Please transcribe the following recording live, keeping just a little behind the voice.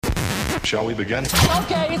Shall we begin?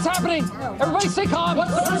 Okay, it's happening. Everybody stay calm.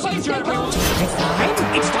 What's the procedure, everyone? It's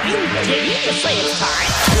time. It's time. You need to say it's time.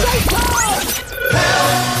 Stay calm!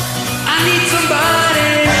 Help! I need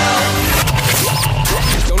somebody.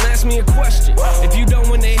 Help! Don't ask me a question. If you don't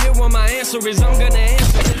want to hear what my answer is, I'm gonna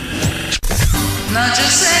answer. Not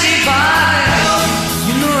just anybody.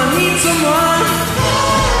 You know I need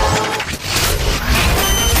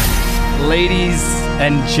someone. Ladies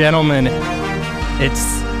and gentlemen,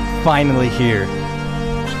 it's finally here.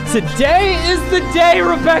 Today is the day,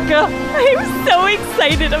 Rebecca. I'm so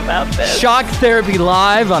excited about this. Shock Therapy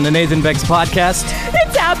Live on the Nathan Bex podcast.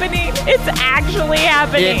 It's happening. It's actually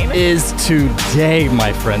happening. It is today,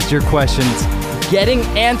 my friends. Your questions getting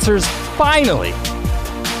answers finally.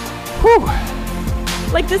 Whew.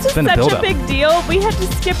 Like, this is been a such a build-up. big deal. We had to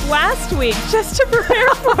skip last week just to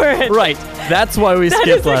prepare for it. Right. That's why we That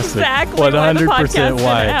skipped is last exactly week. 100% why the podcast didn't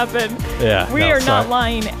why. happen. Yeah. We no, are sorry. not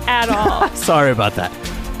lying at all. Sorry about that.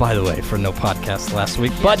 By the way, for no podcast last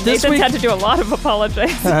week. But this Nathan's week, had to do a lot of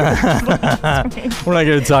apologizing. we're not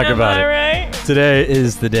going to talk Am about I it. right? Today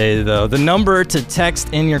is the day, though. The number to text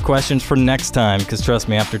in your questions for next time, because trust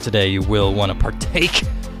me, after today, you will want to partake.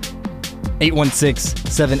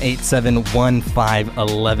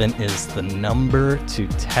 816-787-1511 is the number to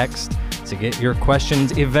text to get your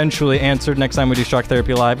questions eventually answered next time we do Shock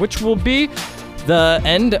Therapy Live, which will be the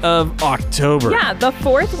end of October. Yeah, the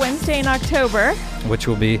fourth Wednesday in October. Which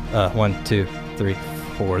will be 1, 2, 3,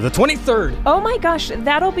 4, the 23rd. Oh my gosh,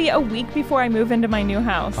 that'll be a week before I move into my new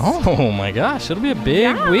house. Oh my gosh, it'll be a big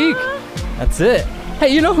Yeah. week. That's it. Hey,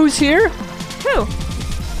 you know who's here? Who?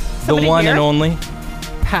 The Somebody one here? and only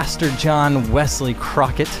Pastor John Wesley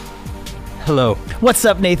Crockett. Hello. What's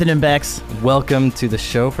up, Nathan and Bex? Welcome to the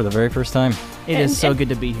show for the very first time. It is And- so and good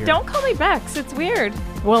to be here. Don't call me Bex. It's weird.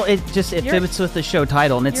 Well, it You're- fits with the show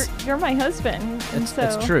title, and it's You're my husband. And so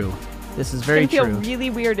it's true. This is It's very gonna true. feel really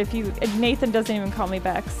weird if Nathan doesn't even call me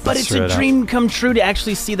Bex. But That's it's true, a though. dream come true to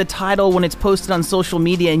actually see the title when it's posted on social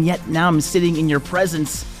media, and yet now I'm sitting in your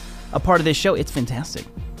presence, a part of this show. It's fantastic.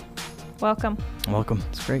 Welcome. Welcome.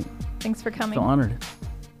 It's great. Thanks for I coming. feel honored.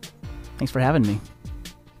 Thanks for having me.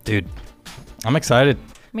 Dude, I'm excited.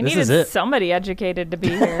 We this needed is it. somebody educated to be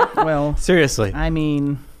here. Well, Seriously. I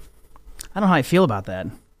mean, I don't know how I feel about that.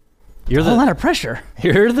 You're A whole lot the of pressure.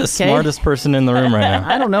 you're the smartest person in the room right now.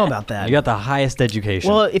 I don't know about that. You got the highest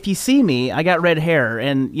education. Well, if you see me, I got red hair,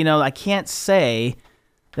 and I can't say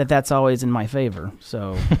that that's always in my favor.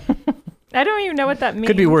 So, I don't even know what that means.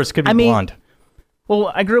 could be worse, could be I mean- blonde.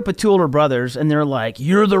 well, I grew up with two older brothers, and they're like,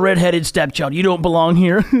 "You're the redheaded stepchild. You don't belong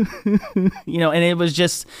here." And it was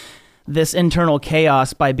just this internal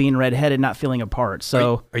chaos by being redheaded, not feeling a part.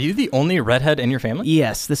 So, Are you the only redhead in your family?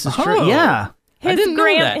 yes, this is true. Oh. Yeah. I didn't know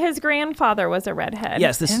that. His grandfather was a redhead.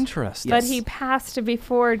 Yes, this Interesting. But yes. he passed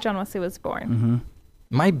before John Wesley was born. Mm-hmm.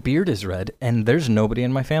 My beard is red, and there's nobody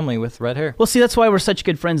in my family with red hair. Well, see, that's why we're such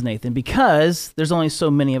good friends, Nathan, because there's only so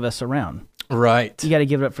many of us around. Right. You got to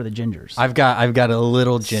give it up for the gingers. I've got a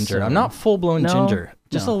little ginger. So- I'm not full blown No, ginger,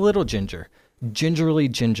 just no. a little ginger, gingerly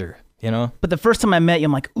ginger. You know, But the first time I met you,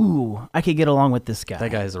 I'm like, ooh, I could get along with this guy. that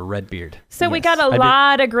guy has a red beard. So we Yes. got a I did-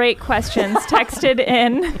 lot of great questions texted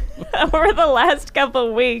in over the last couple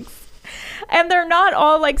of weeks. And they're not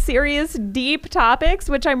all like serious, deep topics,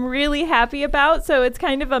 which I'm really happy about. So it's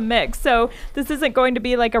kind of a mix. So this isn't going to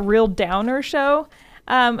be like a real downer show.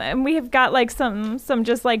 And we have got like some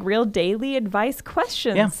just like real daily advice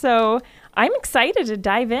questions. Yeah. So I'm excited to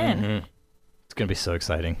dive in. Mm-hmm. It's gonna be so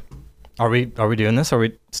exciting. Are we doing this? Are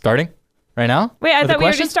we starting right now? Wait, I With the thought we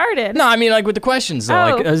already questions? started. No, I mean like with the questions though.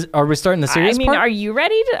 Oh. Like, are we starting the serious I mean, part? are you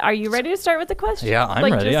ready to start with the questions? Yeah, I'm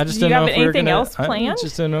Like, ready. I just do you didn't know have if we were anything gonna, else planned? I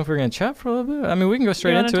just didn't know if we were gonna chat for a little bit. I mean, we can go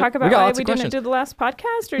straight You want into to talk it. about We got why lots we of didn't questions. do the last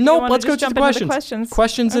podcast? Or do you Nope, want let's to go just to jump the into questions. the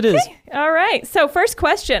questions? Questions it is. Okay, all right. So first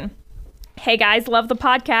question. Hey guys, love the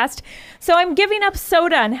podcast. So I'm giving up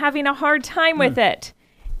soda and having a hard time with it.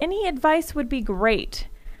 Any advice would be great.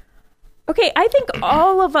 Okay, I think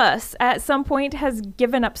all of us at some point has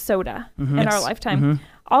given up soda in our lifetime.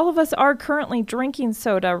 All of us are currently drinking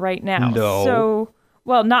soda right now. No. So,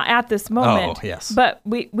 well, not at this moment. Oh, yes. But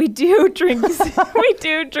we do drink we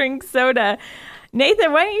do drink soda.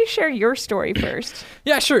 Nathan, why don't you share your story first?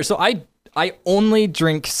 Yeah, sure. So I only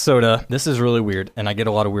drink soda. This is really weird, and I get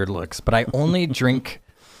a lot of weird looks, but I only drink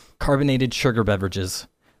carbonated sugar beverages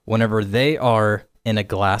whenever they are in a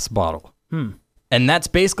glass bottle. And that's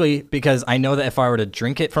basically because I know that if I were to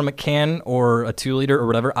drink it from a can or a 2-liter or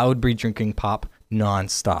whatever, I would be drinking pop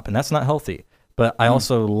nonstop, and that's not healthy. But I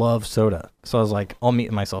also love soda. So I was like, I'll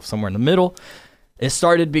meet myself somewhere in the middle. It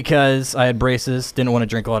started because I had braces, didn't want to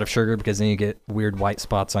drink a lot of sugar because then you get weird white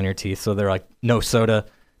spots on your teeth. So they're like, no soda,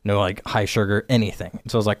 no like high sugar, anything.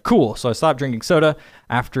 So I was like, cool. So I stopped drinking soda.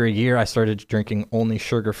 After a year, I started drinking only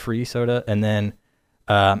sugar-free soda. And then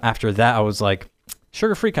after that, I was like,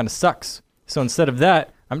 sugar-free kind of sucks. So instead of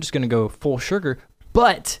that, I'm just going to go full sugar,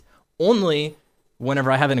 but only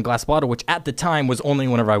whenever I have it in a glass bottle, which at the time was only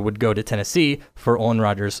whenever I would go to Tennessee for Owen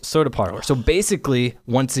Rogers Soda Parlor. So basically,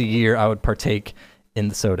 once a year, I would partake in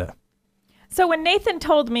the soda. So when Nathan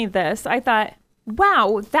told me this, I thought,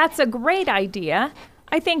 wow, that's a great idea.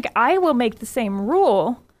 I think I will make the same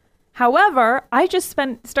rule. However, I just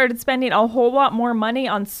started spending a whole lot more money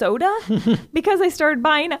on soda because I started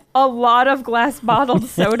buying a lot of glass bottled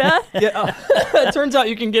soda. Yeah, it turns out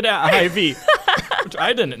you can get it at Hy-Vee, which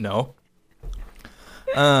I didn't know.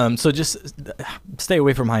 So just stay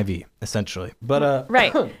away from Hy-Vee, essentially. But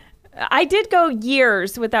Right. I did go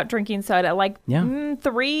years without drinking soda, like Yeah.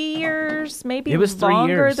 3 years, maybe It was 3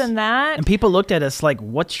 longer years. than that. And people looked at us like,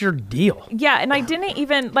 what's your deal? Yeah, and I didn't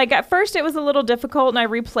even, like, at first it was a little difficult, and I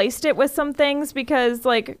replaced it with some things because,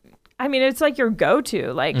 like, I mean, it's like your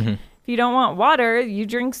go-to. Like, if you don't want water, you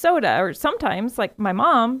drink soda. Or sometimes, like my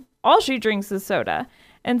mom, all she drinks is soda.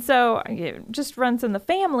 And so it just runs in the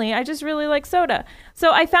family. I just really like soda.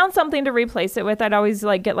 So I found something to replace it with. I'd always,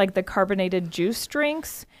 like, get, like, the carbonated juice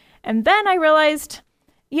drinks. And then I realized,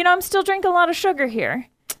 I'm still drinking a lot of sugar here.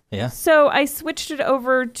 yeah. So I switched it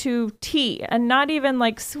over to tea, and not even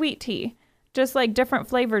like sweet tea, just like different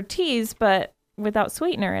flavored teas, but without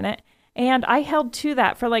sweetener in it. And I held to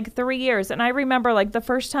that for like 3 years. And I remember like the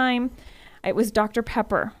first time it was Dr.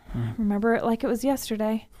 Pepper. I remember it like it was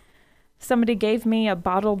yesterday. Somebody gave me a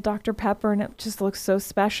bottled Dr. Pepper, and it just looks so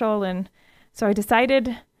special. And so I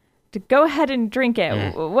decided to go ahead and drink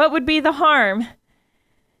it. What would be the harm?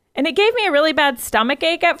 And it gave me a really bad stomach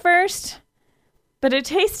ache at first, but it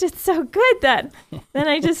tasted so good that then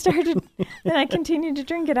I just started, and I continued to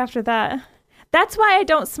drink it after that. That's why I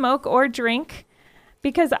don't smoke or drink,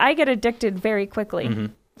 because I get addicted very quickly.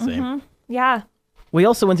 Same. Yeah. We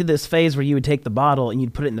also went through this phase where you would take the bottle and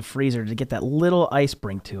you'd put it in the freezer to get that little ice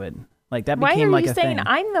brink to it. Like that Why became are like you a saying thing.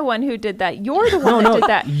 I'm the one who did that? You're the one that did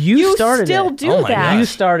that. you started still it. do Oh my that. You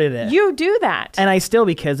started it. You do that. And I still,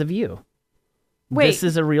 because of you. Wait. This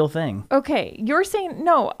is a real thing. Okay, you're saying,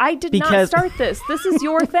 no, I did not Because- start this. This is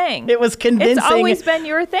your thing. It was convincing. It's always been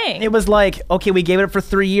your thing. It was like, okay, we gave it up for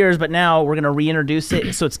 3 years, but now we're going to reintroduce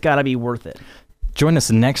it, so it's got to be worth it. Join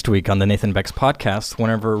us next week on the Nathan Beck's podcast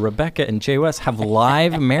whenever Rebecca and Jay West have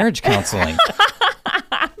live marriage counseling.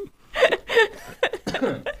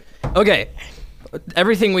 Okay.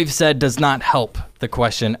 Everything we've said does not help the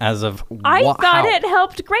question as of I thought how. it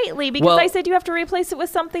helped greatly because Well- I said you have to replace it with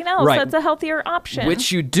something else Right. that's a healthier option.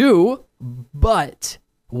 Which you do, but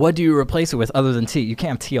what do you replace it with other than tea? You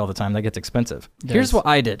can't have tea all the time. That gets expensive. Here's what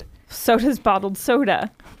I did. So does bottled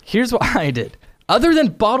soda. Here's what I did. Other than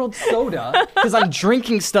bottled soda, because I'm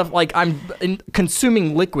drinking stuff, like I'm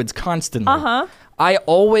consuming liquids constantly. I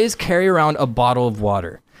always carry around a bottle of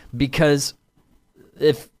water because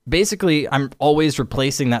if basically I'm always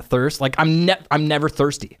replacing that thirst. Like I'm never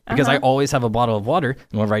thirsty because I always have a bottle of water.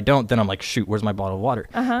 And whenever I don't, then I'm like, shoot, where's my bottle of water?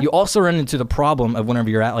 You also run into the problem of whenever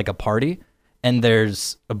you're at like a party and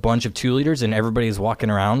there's a bunch of 2 liters and everybody's walking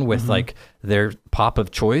around with like their pop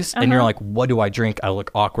of choice. And you're like, what do I drink? I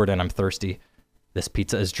look awkward and I'm thirsty. This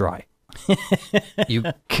pizza is dry. You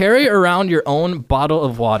carry around your own bottle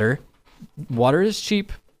of water. Water is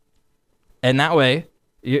cheap. And that way,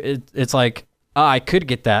 it's like, I could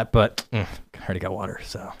get that, but I already got water,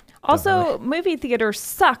 so. Also, movie theaters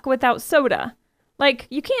suck without soda. Like,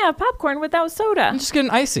 you can't have popcorn without soda. I'm just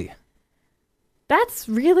getting icy. That's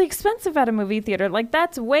really expensive at a movie theater. Like,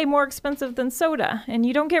 that's way more expensive than soda. And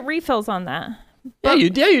you don't get refills on that. Yeah, you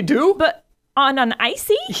do. But on an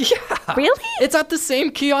icy? Yeah. Really? It's at the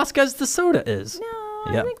same kiosk as the soda is.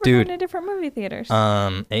 No, Yeah, I think we're dude. going to different movie theaters.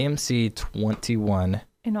 AMC 21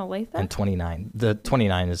 in Olathe? and 29. The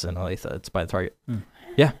 29 is in Olathe. It's by the Target.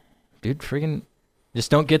 Yeah. Dude, freaking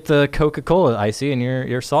just don't get the Coca-Cola icy and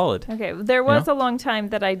you're solid. Okay, there was a long time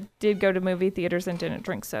that I did go to movie theaters and didn't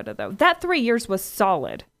drink soda, though. That 3 years was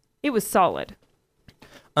solid. It was solid.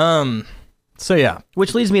 So yeah.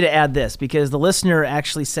 Which leads me to add this, because the listener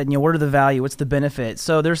actually said, what are the value? What's the benefit?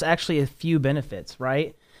 So there's actually a few benefits,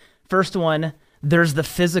 right? First one, there's the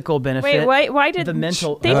physical benefit. Wait, why did the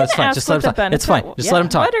mental? They No, didn't it's fine. ask Just let what him the talk. It's benefit fine. Just let him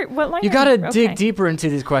talk. What line You are got to okay. dig deeper into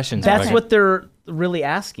these questions. That's Rebecca. what they're really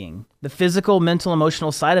asking, the physical, mental,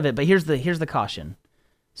 emotional side of it. But here's the caution.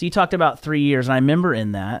 So you talked about 3 years, and I remember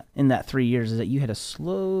in that 3 years is that you had to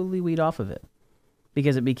slowly weed off of it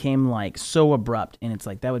because it became like so abrupt, and it's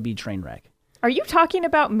like that would be train wreck. Are you talking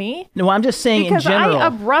about me? No, I'm just saying Because in general. I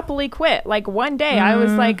abruptly quit. Like one day I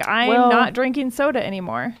was like, I'm well- not drinking soda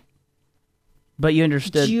anymore. But you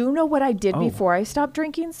understood. Do you know what I did before I stopped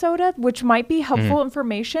drinking soda, which might be helpful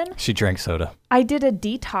information? She drank soda. I did a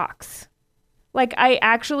detox. Like I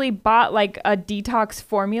actually bought like a detox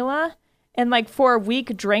formula and like for a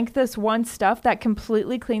week drank this one stuff that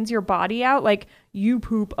completely cleans your body out. Like you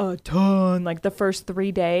poop a ton like the first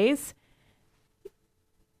 3 days.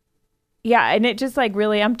 Yeah, and it just like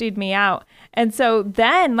really emptied me out. And so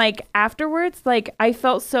then like afterwards, like I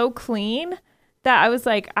felt so clean that I was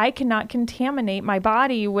like, I cannot contaminate my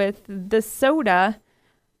body with the soda.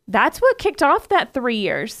 That's what kicked off that 3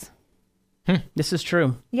 years. This is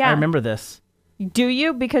true. Yeah. I remember this. Do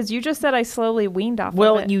you? Because you just said I slowly weaned off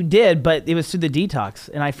Well, of it. you did, but it was through the detox,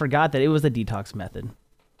 and I forgot that it was the detox method.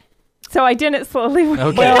 So I didn't slowly wean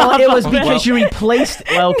Okay. Well, off it was of because you replaced.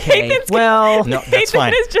 Okay. Nathan's Well, No, that's Nathan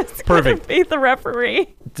fine. is just Perfect. gonna be the referee.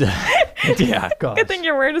 Yeah, gosh. Good thing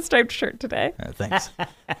you're wearing a striped shirt today. Thanks.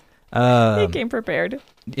 He came prepared.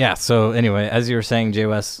 Yeah, so anyway, as you were saying,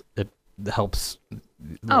 JOS, it helps.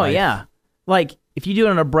 oh life. yeah. Like if you do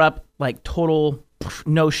an abrupt, like total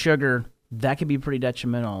no sugar, that could be pretty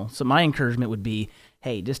detrimental. So my encouragement would be,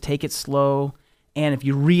 hey, just take it slow, and if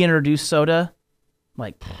you reintroduce soda,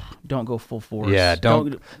 like don't go full force. Yeah,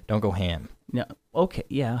 don't go ham. No, okay,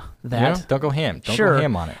 yeah, You that. know? Don't go ham. Don't Sure. go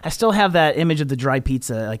ham on it. I still have that image of the dry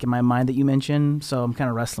pizza like in my mind that you mentioned, so I'm kind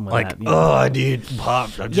of wrestling with that. you know. I need pop.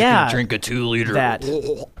 I'm just Yeah, gonna drink a 2-liter. that.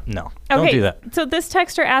 No, don't Okay, do that. so this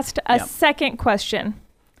texter asked a Yeah. second question.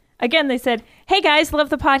 Again, they said, "Hey guys, love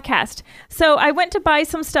the podcast. So I went to buy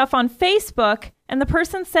some stuff on Facebook, and the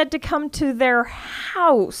person said to come to their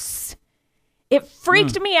house. It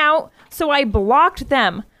freaked me out, so I blocked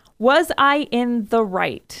them. Was I in the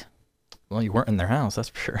right?" Well, you weren't in their house, that's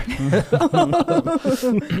for sure.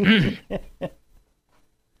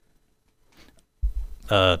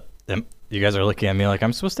 You guys are looking at me like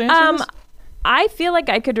I'm supposed to answer this? I feel like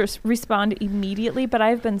I could respond immediately, but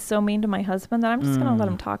I've been so mean to my husband that I'm just gonna let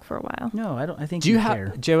him talk for a while. No, I don't. I think Do you care.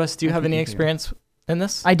 have, JOS, do you have think any you care. experience in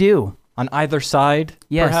this? I do. On either side,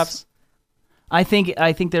 Yes. perhaps? I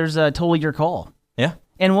think there's a totally your call. Yeah.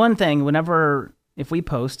 And one thing, if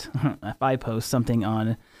I post something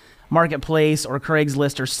on Marketplace or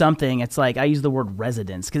Craigslist or something, it's like I use the word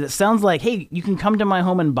residence because it sounds like, hey, you can come to my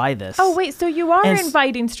home and buy this. Oh wait, so you are And s-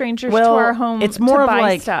 inviting strangers well, to our home it's more to of buy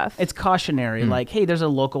like stuff? it's cautionary, like, hey, there's a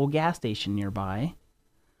local gas station nearby,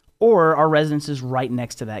 or our residence is right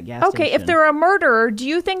next to that gas station. Okay, if they're a murderer, do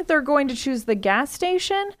you think they're going to choose the gas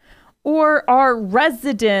station or our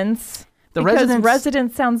residence? The because residence-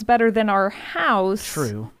 residence sounds better than our house.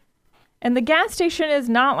 True. And the gas station is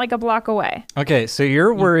not like a block away. Okay, so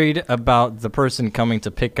you're worried about the person coming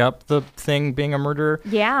to pick up the thing being a murderer.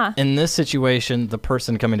 Yeah. In this situation, the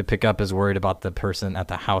person coming to pick up is worried about the person at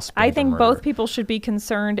the house being I the think murderer. both people should be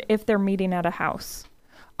concerned if they're meeting at a house.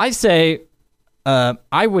 I say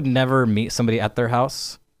I would never meet somebody at their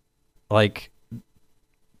house. Like,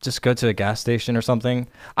 just go to a gas station or something.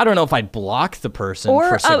 I don't know if I'd block the person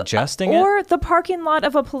for suggesting it. Or the parking lot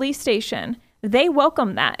of a police station. They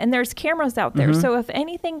welcome that, and there's cameras out there. So if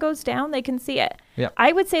anything goes down, they can see it. Yeah.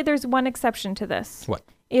 I would say there's one exception to this. What?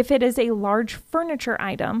 If it is a large furniture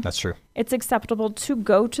item, That's true. it's acceptable to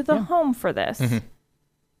go to the home for this.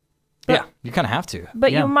 Yeah, you kind of have to.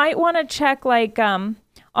 But Yeah. you might want to check like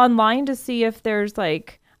online to see if there's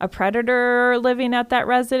like a predator living at that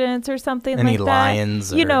residence or something Any like that.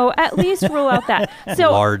 lions You or- know, at least rule out that.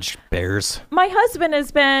 So Large bears. my husband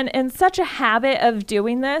has been in such a habit of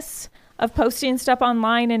doing this, of posting stuff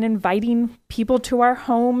online and inviting people to our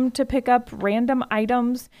home to pick up random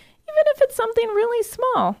items, even if it's something really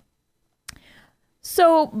small.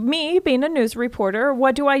 So me being a news reporter,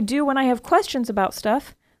 what do I do when I have questions about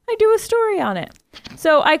stuff? I do a story on it.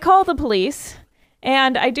 So I call the police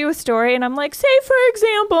and I do a story and I'm like, say for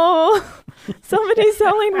example, somebody's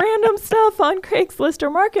selling random stuff on Craigslist or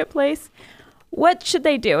Marketplace. What should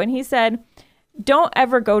they do? And he said, don't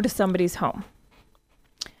ever go to somebody's home.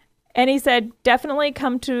 And he said, definitely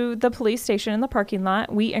come to the police station in the parking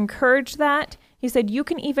lot. We encourage that. He said, you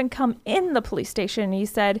can even come in the police station. He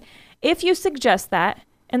said, if you suggest that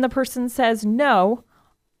and the person says no,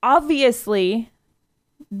 obviously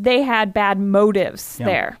they had bad motives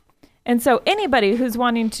there. And so anybody who's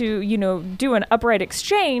wanting to, you know, do an upright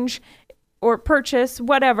exchange or purchase,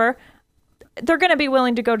 whatever, they're going to be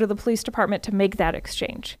willing to go to the police department to make that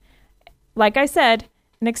exchange. Like I said,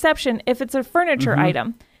 an exception if it's a furniture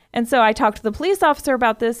item. And so I talked to the police officer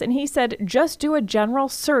about this, and he said, just do a general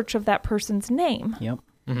search of that person's name. Yep.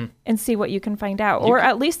 and see what you can find out, or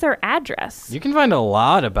at least their address. You can find a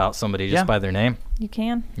lot about somebody just by their name. You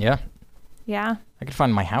can. Yeah. Yeah. I could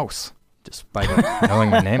find my house just by knowing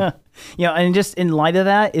my name. And just in light of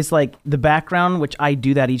that, it's like the background, which I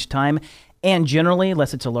do that each time. And generally,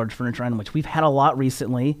 unless it's a large furniture item, which we've had a lot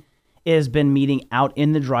recently, has been meeting out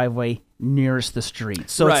in the driveway nearest the street.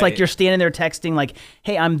 So it's like you're standing there texting like,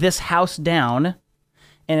 hey, I'm this house down,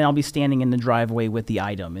 and I'll be standing in the driveway with the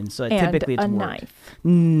item. And so typically it's a worked. knife.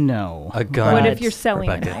 No. A gun. What if you're selling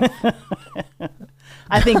a knife?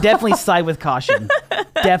 I think definitely side with caution.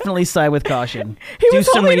 Definitely side with caution. He Do was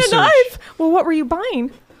some holding research. a knife. Well, what were you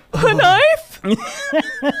buying? A knife?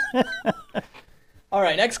 All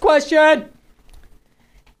right, next question.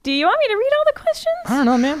 Do you want me to read all the questions? I don't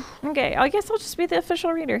know, man. Okay, I guess I'll just be the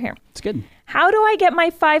official reader here. It's good. How do I get my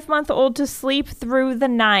 5-month-old to sleep through the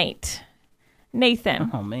night? Nathan,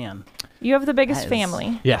 Oh, man. you have the biggest That is-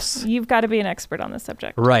 family. Yes. You've got to be an expert on this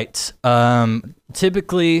subject. Right.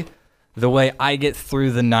 Typically, the way I get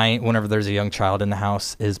through the night whenever there's a young child in the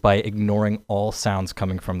house is by ignoring all sounds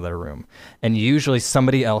coming from their room. And usually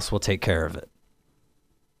somebody else will take care of it.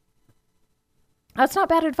 That's not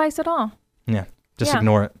bad advice at all. Yeah. Just Yeah.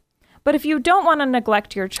 ignore it. But if you don't want to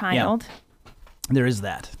neglect your child, There is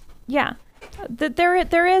that. yeah,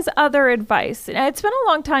 there is other advice. It's been a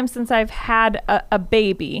long time since I've had a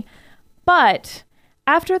baby, but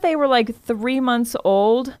after they were like 3 months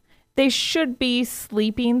old, they should be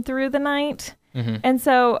sleeping through the night. And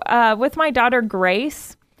so with my daughter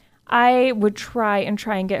Grace, I would try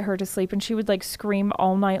and get her to sleep, and she would like scream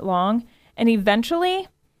all night long. And eventually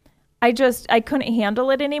I couldn't handle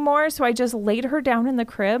it anymore. So I just laid her down in the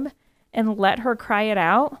crib and let her cry it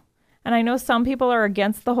out. And I know some people are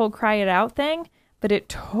against the whole cry it out thing, but it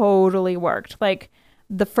totally worked. Like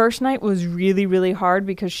the first night was really, really hard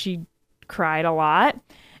because she cried a lot.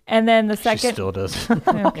 And then the second, She still does.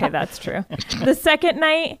 okay, that's true. The second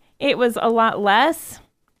night, it was a lot less.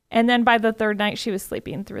 And then by the third night, she was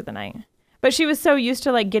sleeping through the night. But she was so used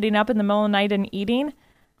to like getting up in the middle of the night and eating,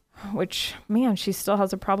 which, man, she still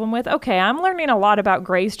has a problem with. Okay, I'm learning a lot about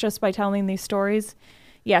Grace just by telling these stories.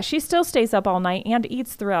 Yeah, she still stays up all night and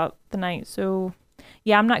eats throughout the night. So,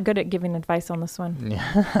 yeah, I'm not good at giving advice on this one.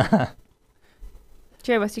 Yeah.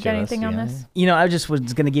 Jay West, you got Jay anything West, on yeah. this? I just was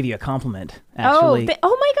going to give you a compliment, actually.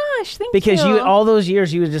 Oh my gosh, thank you. because you all those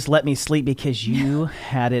years, you would just let me sleep because you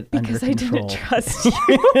had it because under I control. didn't trust you.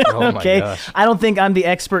 Oh my Okay, gosh. I don't think I'm the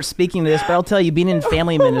expert speaking to this, but I'll tell you, being in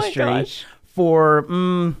family Oh my ministry gosh. for,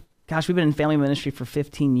 we've been in family ministry for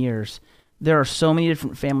 15 years. There are so many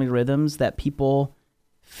different family rhythms that people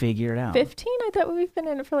figure it out. 15? I thought we've been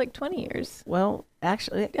in it for like 20 years. Well,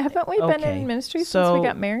 actually, Haven't we been okay. in ministry since So, we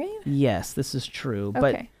got married? yes, this is true,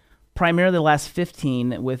 but Okay. primarily the last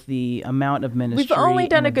 15 with the amount of ministry. We've only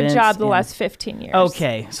done and a good events job the and- last 15 years.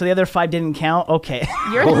 Okay, so the other 5 didn't count. Okay,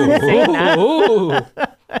 You're saying that. Ooh.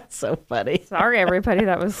 that's so funny. Sorry, everybody.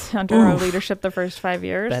 That was under our leadership the first 5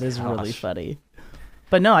 years. That is really Gosh. funny.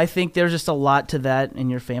 But no, I think there's just a lot to that in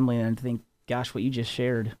your family, and I think, gosh, what you just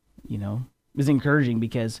shared, is encouraging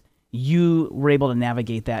because you were able to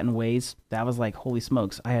navigate that in ways that was like, holy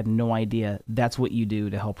smokes, I had no idea that's what you do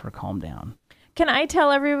to help her calm down. Can I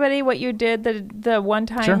tell everybody what you did the one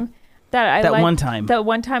time Sure. that That one time. The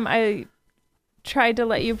one time I tried to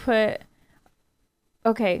let you put.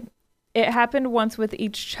 Okay, it happened once with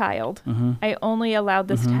each child. I only allowed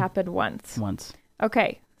this to happen once. Once,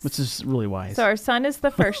 Okay, which is really wise. so our son is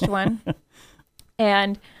the first one,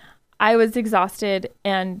 and I was exhausted,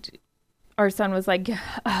 and our son was like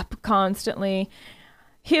up constantly.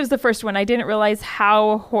 He was the first one. I didn't realize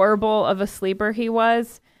how horrible of a sleeper he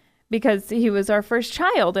was because he was our first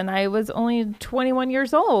child, and I was only 21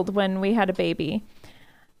 years old when we had a baby.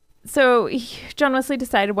 So John Wesley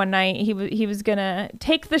decided one night he was going to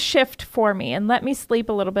take the shift for me and let me sleep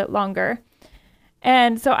a little bit longer.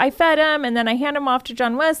 And so I fed him, and then I hand him off to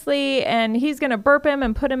John Wesley, and he's going to burp him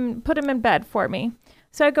and put him in bed for me.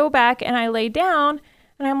 So I go back and I lay down,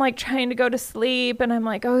 and I'm like trying to go to sleep, and I'm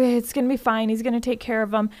like, okay, it's going to be fine. He's going to take care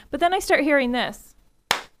of him. But then I start hearing this.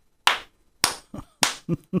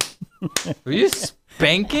 Were you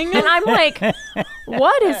spanking And it? I'm like,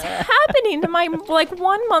 what is happening to my like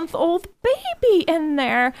 1 month old baby in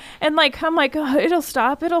there? And like, I'm like, oh, it'll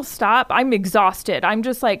stop. I'm exhausted. I'm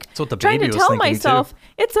just like That's what the trying to baby was tell thinking, too. myself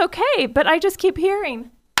it's okay, but I just keep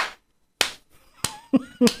hearing.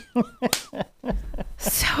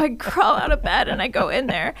 So I crawl out of bed and I go in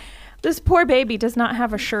there. This poor baby does not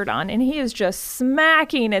have a shirt on, and he is just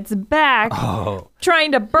smacking its back,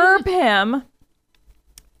 trying to burp him.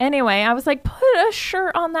 Anyway, I was like, put a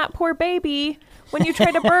shirt on that poor baby when you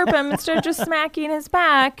try to burp him instead of just smacking his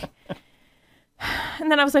back.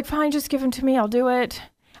 And then I was like, fine, just give him to me. I'll do it.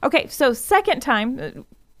 Okay, so second time,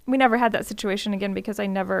 we never had that situation again because I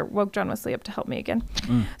never woke John Wesley up to help me again.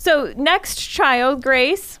 So next child,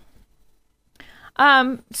 Grace,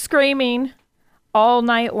 screaming all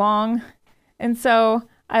night long. And so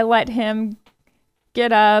I let him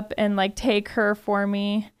get up and like take her for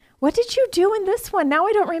me. What did you do in this one? Now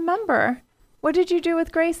I don't remember. What did you do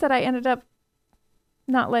with Grace that I ended up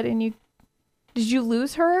not letting you? Did you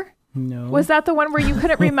lose her? No. Was that the one where you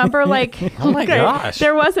couldn't remember? Like, Oh my gosh.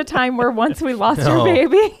 There was a time where once we lost No. your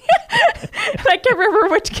baby. I can't remember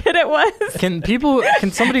which kid it was.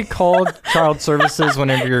 Can somebody call child services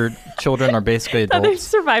whenever your children are basically Oh, they adults?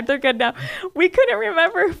 survived. They're good now. We couldn't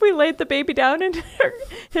remember if we laid the baby down in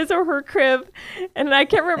his or her crib. And I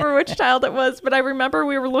can't remember which child it was, but I remember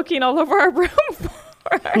we were looking all over our room for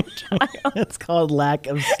our child. It's called lack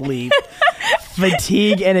of sleep,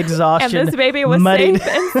 fatigue, and exhaustion. And this baby was muddied- safe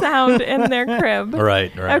and sound in their crib.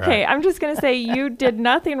 Right. Okay, I'm just going to say you did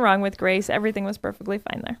nothing wrong with Grace. Everything was perfectly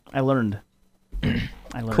fine there. I learned.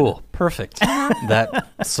 Cool. Perfect. That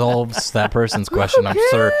solves that person's question. I'm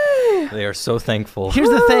sure they are so thankful. Here's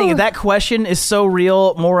the thing. That question is so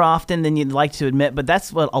real more often than you'd like to admit, but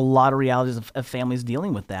that's what a lot of realities of families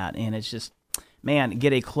dealing with that. And it's just, man,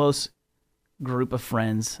 get a close group of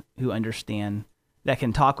friends who understand, that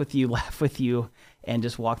can talk with you, laugh with you, and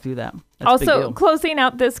just walk through that. That's a big Also, deal. closing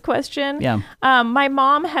out this question, Yeah. my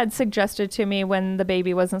mom had suggested to me when the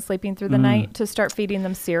baby wasn't sleeping through the night to start feeding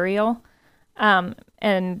them cereal.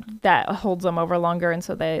 And that holds them over longer, and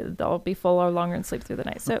so they'll be full or longer and sleep through the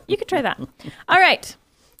night. So you could try that. All right.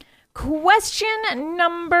 Question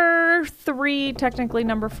number 3, technically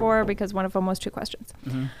number 4, because one of them was 2 questions.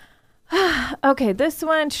 Okay, this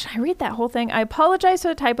one, should I read that whole thing? I apologize for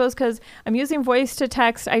the typos because I'm using voice to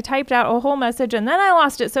text. I typed out a whole message and then I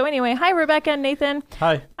lost it. So anyway, hi, Rebecca and Nathan.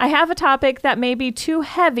 Hi. I have a topic that may be too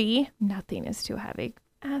heavy. Nothing is too heavy.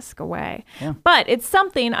 Ask away. Yeah. But it's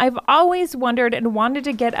something I've always wondered and wanted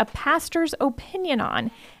to get a pastor's opinion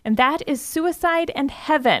on, and that is suicide and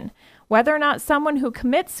heaven. Whether or not someone who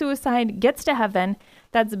commits suicide gets to heaven.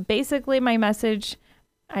 That's basically my message.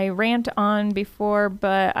 I rant on before,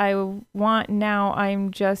 but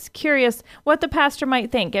I'm just curious what the pastor might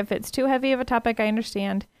think. If it's too heavy of a topic, I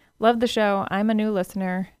understand. Love the show. I'm a new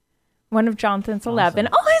listener. One of Jonathan's 11.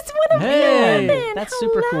 Oh, it's one of Hey, 11. that's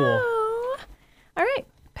super cool. Hello. All right,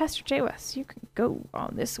 Pastor J. West, you can go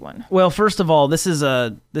on this one. Well, first of all, this is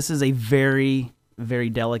a very, very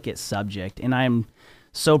delicate subject, and I'm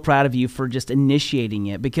so proud of you for just initiating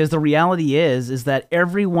it, because the reality is that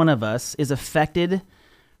every one of us is affected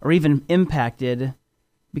or even impacted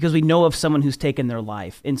because we know of someone who's taken their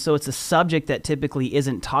life. And so it's a subject that typically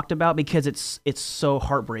isn't talked about because it's so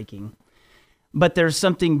heartbreaking. But there's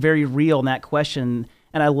something very real in that question,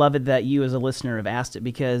 and I love it that you as a listener have asked it,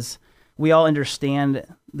 because we all understand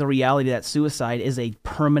the reality that suicide is a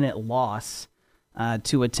permanent loss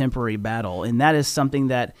to a temporary battle. And that is something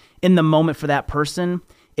that in the moment for that person,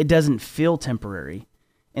 it doesn't feel temporary.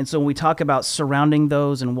 And so when we talk about surrounding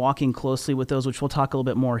those and walking closely with those, which we'll talk a little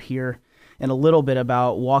bit more here in a little bit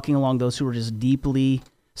about walking along those who are just deeply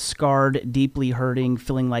scarred, deeply hurting,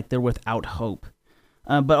 feeling like they're without hope.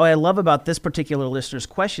 But what I love about this particular listener's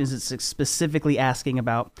question is it's specifically asking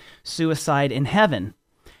about suicide in heaven,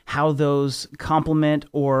 how those complement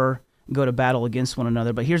or go to battle against one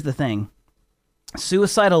another. But here's the thing.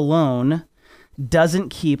 Suicide alone doesn't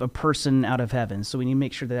keep a person out of heaven. So we need to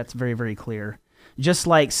make sure that that's very, very clear. Just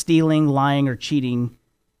like stealing, lying, or cheating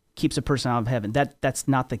keeps a person out of heaven. That's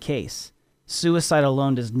not the case. Suicide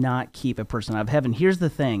alone does not keep a person out of heaven. Here's the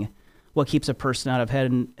thing. What keeps a person out of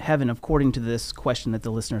heaven, according to this question that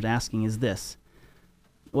the listener is asking, is this.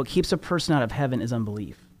 What keeps a person out of heaven is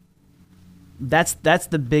unbelief. That's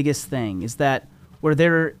the biggest thing, is that where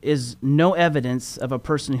there is no evidence of a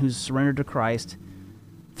person who's surrendered to Christ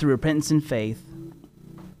through repentance and faith,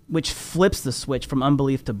 which flips the switch from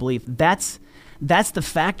unbelief to belief, that's the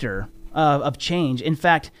factor of change. In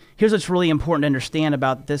fact, here's what's really important to understand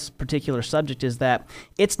about this particular subject is that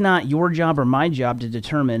it's not your job or my job to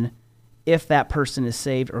determine if that person is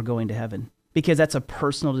saved or going to heaven, because that's a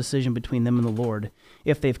personal decision between them and the Lord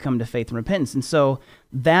if they've come to faith and repentance. And so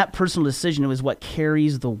that personal decision is what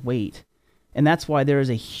carries the weight. And that's why there is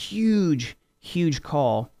a huge, huge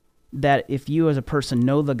call that if you as a person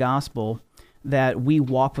know the gospel, that we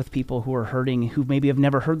walk with people who are hurting, who maybe have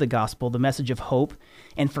never heard the gospel, the message of hope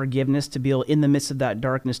and forgiveness, to be able, in the midst of that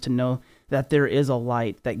darkness, to know that there is a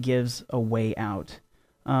light that gives a way out.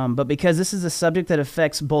 But because this is a subject that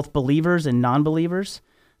affects both believers and non-believers,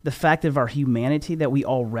 the fact of our humanity, that we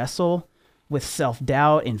all wrestle with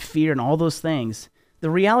self-doubt and fear and all those things, the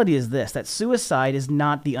reality is this, that suicide is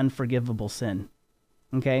not the unforgivable sin.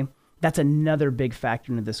 Okay? That's another big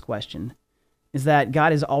factor into this question, is that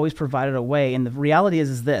God has always provided a way. And the reality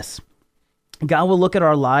is this. God will look at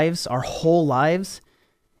our lives, our whole lives,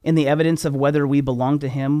 and the evidence of whether we belong to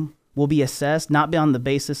him will be assessed not on the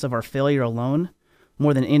basis of our failure alone,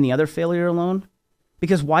 more than any other failure alone.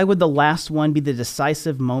 Because why would the last one be the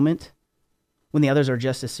decisive moment when the others are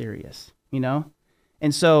just as serious, you know?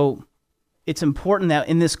 And so it's important that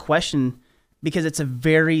in this question, because it's a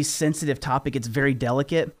very sensitive topic, it's very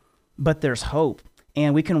delicate, but there's hope.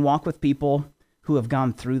 And we can walk with people who have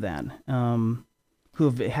gone through that, who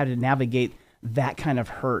have had to navigate that kind of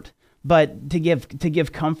hurt. But to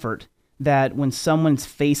give comfort that when someone's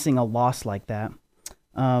facing a loss like that,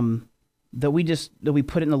 that we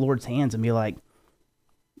put it in the Lord's hands and be like,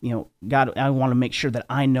 you know, God, I want to make sure that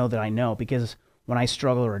I know, because when I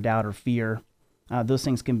struggle or doubt or fear, those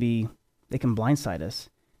things can blindside us.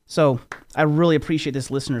 So I really appreciate this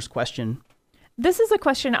listener's question. This is a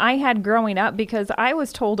question I had growing up because I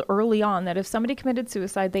was told early on that if somebody committed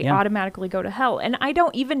suicide, they automatically go to hell. And I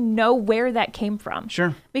don't even know where that came from.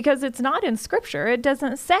 Sure. Because it's not in Scripture. It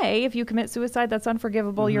doesn't say if you commit suicide that's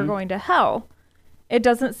unforgivable, you're going to hell. It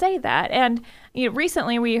doesn't say that. And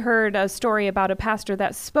recently we heard a story about a pastor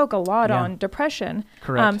that spoke a lot on depression,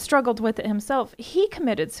 struggled with it himself. He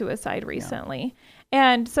committed suicide recently.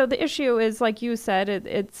 And so the issue is, like you said,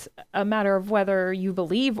 it's a matter of whether you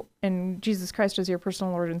believe in Jesus Christ as your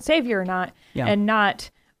personal Lord and Savior or not, and not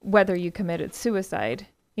whether you committed suicide.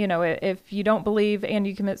 You know, if you don't believe and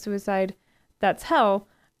you commit suicide, that's hell.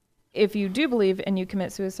 If you do believe and you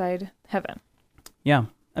commit suicide, heaven. Yeah.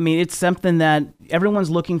 I mean, it's something that everyone's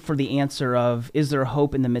looking for the answer of, is there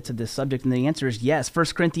hope in the midst of this subject? And the answer is yes. 1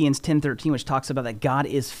 Corinthians 10:13, which talks about that God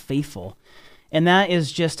is faithful. And that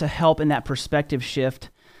is just to help in that perspective shift,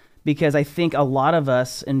 because I think a lot of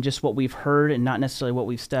us, and just what we've heard and not necessarily what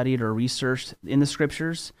we've studied or researched in the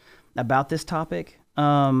scriptures about this topic,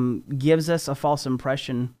 gives us a false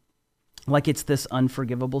impression like it's this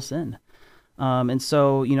unforgivable sin. And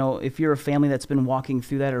so, you know, if you're a family that's been walking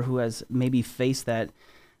through that or who has maybe faced that,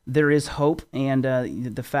 there is hope. And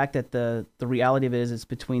the fact that the reality of it is it's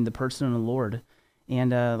between the person and the Lord.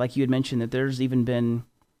 And like you had mentioned, that there's even been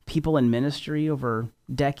people in ministry over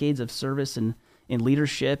decades of service and in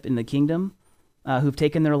leadership in the kingdom who've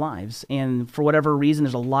taken their lives. And for whatever reason,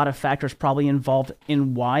 there's a lot of factors probably involved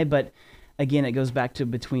in why. But again, it goes back to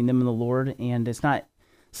between them and the Lord. And it's not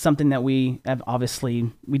something that we have,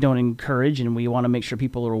 obviously, we don't encourage. And we want to make sure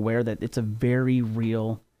people are aware that it's a very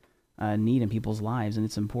real need in people's lives. And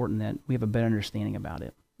it's important that we have a better understanding about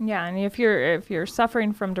it. Yeah, and if you're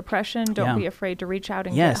suffering from depression, don't be afraid to reach out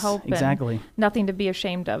and get help. Exactly. Nothing to be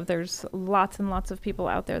ashamed of. There's lots and lots of people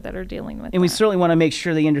out there that are dealing with it. And we certainly want to make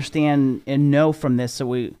sure they understand and know from this. So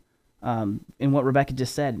we, in what Rebecca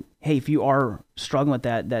just said, hey, if you are struggling with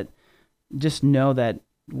that just know that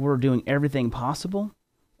we're doing everything possible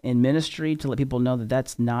in ministry to let people know that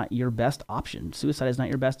that's not your best option. Suicide is not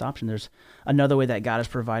your best option. There's another way that God has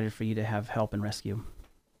provided for you to have help and rescue.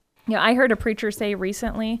 Yeah, I heard a preacher say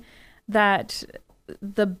recently that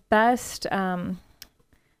the best, now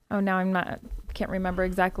can't remember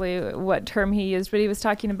exactly what term he used, but he was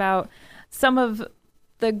talking about some of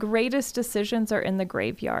the greatest decisions are in the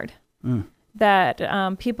graveyard.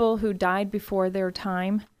 That people who died before their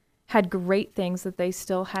time had great things that they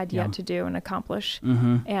still had yet to do and accomplish.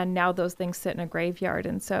 And now those things sit in a graveyard.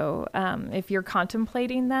 And so if you're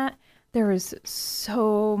contemplating that, there is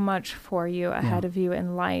so much for you ahead of you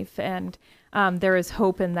in life, and there is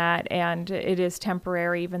hope in that, and it is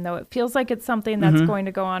temporary, even though it feels like it's something that's going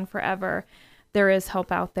to go on forever. There is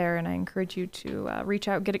help out there, and I encourage you to reach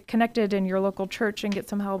out, get connected in your local church and get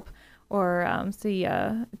some help, or see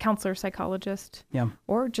a counselor, psychologist,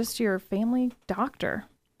 or just your family doctor.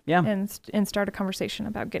 And start a conversation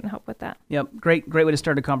about getting help with that. Yep, great way to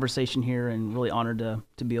start a conversation here, and really honored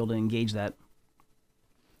to be able to engage that.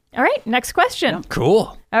 All right, next question. Yeah.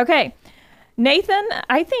 Cool. Okay. Nathan,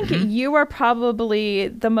 I think you are probably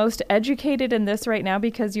the most educated in this right now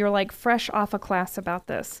because you're like fresh off a class about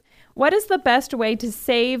this. What is the best way to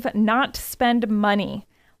save, not spend money?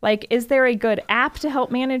 Like, is there a good app to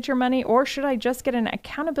help manage your money, or should I just get an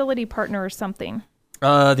accountability partner or something?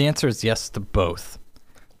 The answer is yes to both.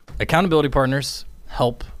 Accountability partners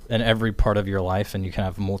help in every part of your life, and you can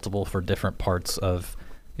have multiple for different parts of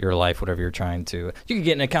your life, whatever you're trying to. You can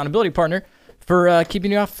get an accountability partner for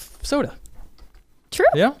keeping you off soda. True.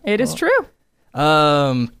 Yeah. It is true.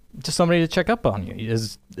 Just somebody to check up on you.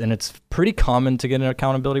 And it's pretty common to get an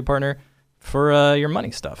accountability partner for your money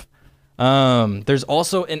stuff. There's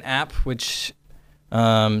also an app which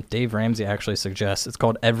Dave Ramsey actually suggests it's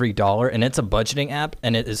called Every Dollar, and it's a budgeting app,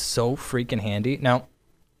 and it is so freaking handy. Now,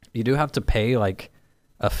 you do have to pay like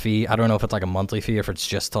a fee. I don't know if it's like a monthly fee, if it's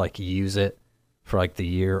just to like use it for like the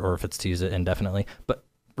year, or if it's to use it indefinitely. But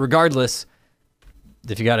regardless,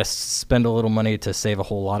 if you got to spend a little money to save a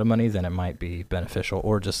whole lot of money, then it might be beneficial,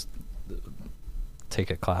 or just take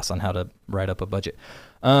a class on how to write up a budget.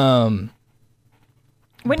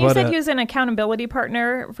 When you said use an accountability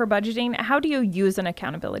partner for budgeting, how do you use an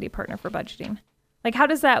accountability partner for budgeting? Like, how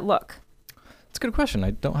does that look? It's a good question.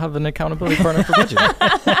 I don't have an accountability partner for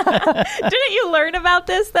budgeting. Didn't you learn about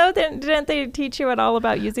this, though? Didn't they teach you at all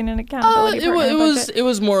about using an accountability partner? It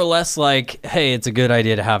was more or less like, hey, it's a good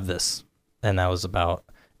idea to have this. And that was about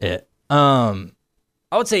it. I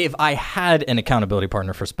would say if I had an accountability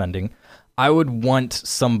partner for spending, I would want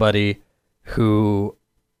somebody who,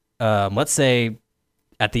 let's say,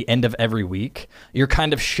 at the end of every week, you're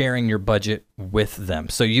kind of sharing your budget with them.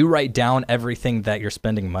 So you write down everything that you're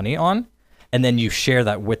spending money on, and then you share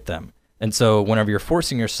that with them. And so whenever you're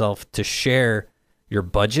forcing yourself to share your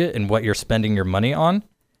budget and what you're spending your money on,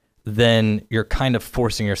 then you're kind of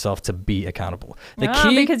forcing yourself to be accountable.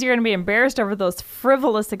 Because you're going to be embarrassed over those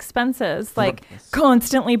frivolous expenses, like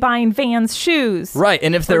constantly buying Vans shoes. Right,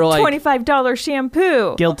 and if they're like $25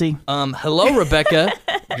 shampoo. Guilty. Hello, Rebecca.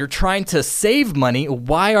 You're trying to save money.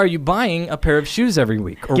 Why are you buying a pair of shoes every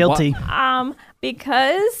week? Or Guilty.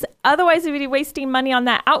 Because otherwise you'd be wasting money on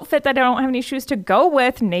that outfit that I don't have any shoes to go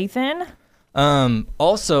with, Nathan.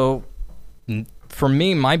 Also, for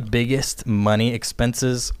me, my biggest money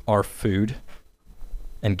expenses are food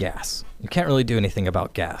and gas. You can't really do anything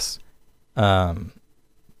about gas.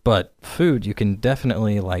 But food, you can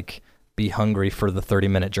definitely like be hungry for the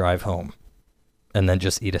 30-minute drive home and then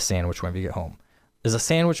just eat a sandwich whenever you get home. Is a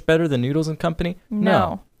sandwich better than Noodles and Company?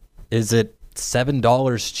 No. Is it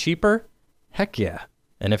 $7 cheaper? Heck yeah.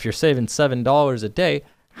 And if you're saving $7 a day,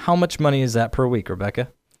 how much money is that per week, Rebecca?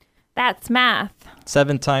 That's math.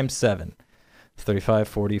 7 times 7. 35,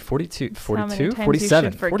 40, 42, 42,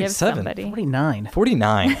 47, 47, 49.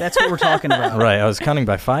 49. That's what we're talking about. Right, I was counting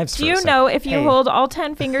by fives. Do you know if you hold all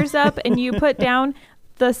 10 fingers up and you put down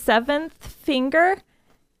the 7th finger,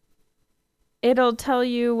 it'll tell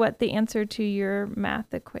you what the answer to your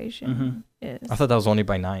math equation is. I thought that was only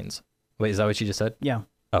by nines. Wait, is that what you just said? Yeah.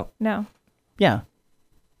 Oh. No. Yeah.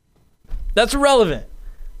 That's irrelevant.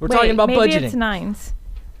 We're talking about maybe budgeting. It's nines.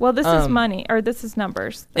 Well, this is money, or this is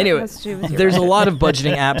numbers. That Anyway, has to do with your there's a budget. lot of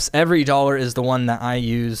budgeting apps. Every Dollar is the one that I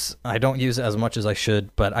use. I don't use it as much as I should,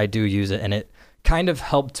 but I do use it, and it kind of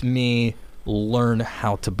helped me learn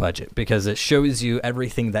how to budget because it shows you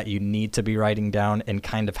everything that you need to be writing down and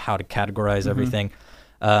kind of how to categorize everything.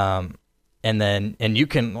 And you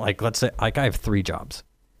can, like, let's say, like, I have 3 jobs,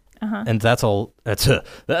 and that's a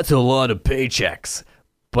lot of paychecks.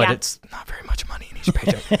 But it's not very much money in each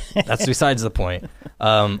paycheck. That's besides the point.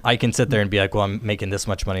 I can sit there and be like, well, I'm making this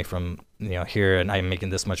much money from here, and I'm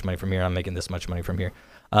making this much money from here, and I'm making this much money from here.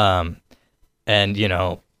 And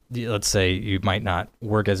let's say you might not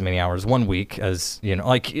work as many hours one week as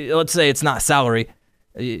like let's say it's not salary.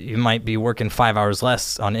 You might be working 5 hours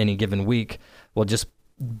less on any given week. Well, just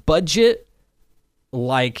budget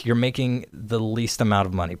like you're making the least amount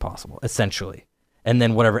of money possible, essentially, and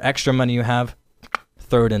then whatever extra money you have,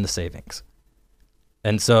 throw it in the savings.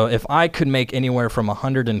 And so if I could make anywhere from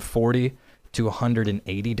 $140 to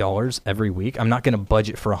 $180 every week, I'm not going to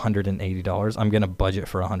budget for $180. I'm going to budget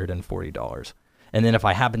for $140. And then if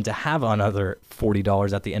I happen to have another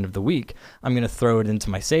 $40 at the end of the week, I'm going to throw it into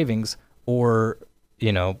my savings or,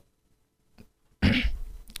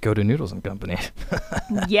 go to Noodles and Company.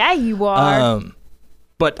 Yeah, you are.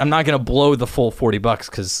 But I'm not going to blow the full $40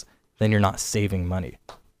 because then you're not saving money.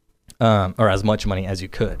 Or as much money as you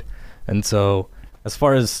could. And so as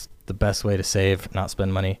far as the best way to save, not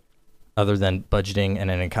spend money, other than budgeting and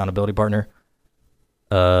an accountability partner,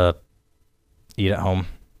 eat at home.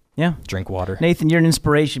 Yeah. Drink water. Nathan, you're an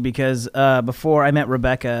inspiration because before I met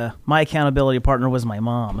Rebecca, my accountability partner was my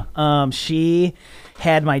mom. She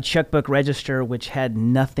had my checkbook register, which had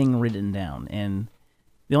nothing written down. And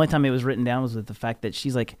the only time it was written down was with the fact that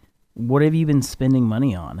she's like, what have you been spending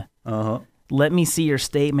money on? Let me see your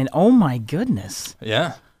statement. Oh, my goodness.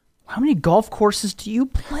 Yeah. How many golf courses do you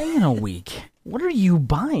play in a week? What are you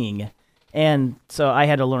buying? And so I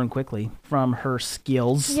had to learn quickly from her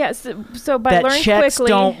skills. Yes. So by that learning checks quickly,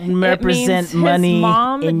 don't represent it means money his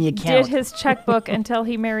mom in your did account. his checkbook until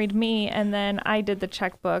he married me, and then I did the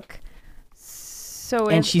checkbook. So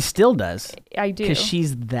And she still does. I do. Because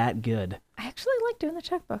she's that good. I actually like doing the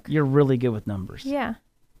checkbook. You're really good with numbers. Yeah.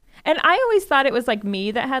 And I always thought it was like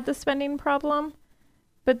me that had the spending problem.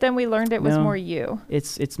 But then we learned it was No. more you.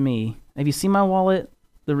 It's me. Have you seen my wallet?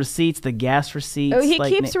 The receipts, the gas receipts. Oh, he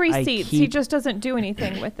like, keeps I receipts. He keep- just doesn't do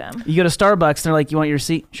anything with them. You go to Starbucks, and they're like, "You want your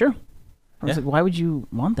receipt?" Sure. I was Yeah. like, "Why would you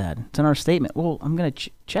want that? It's in our statement." Well, I'm gonna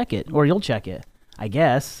check it, or you'll check it, I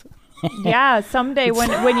guess. Yeah, someday when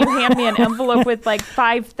you hand me an envelope with like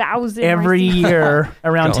 5,000 Every receipts. year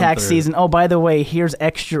around Going tax through. season. Oh, by the way, here's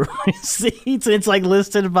extra receipts. It's like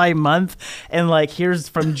listed by month, and like here's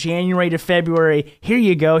from January to February. Here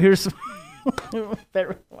you go. Here's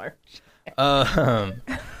February, March.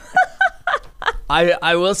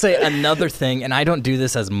 I will say another thing, and I don't do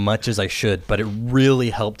this as much as I should, but it really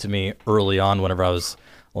helped me early on whenever I was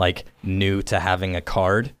like new to having a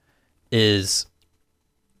card, is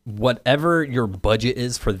whatever your budget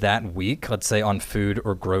is for that week, let's say on food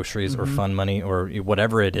or groceries or fun money or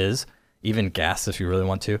whatever it is, even gas if you really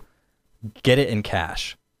want to, get it in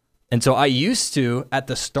cash. And so I used to, at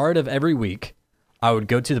the start of every week, I would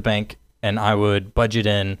go to the bank and I would budget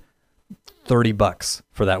in $30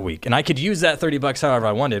 for that week. And I could use that $30 however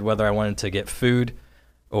I wanted, whether I wanted to get food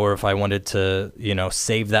or if I wanted to,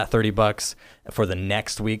 save that $30 for the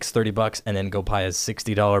next week's $30 and then go buy a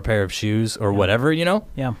 $60 pair of shoes or whatever, Yeah.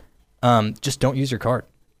 just don't use your card.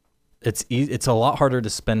 It's a lot harder to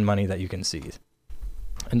spend money that you can see.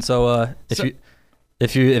 And so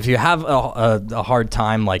if you have a hard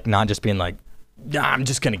time, like not just being like, nah, I'm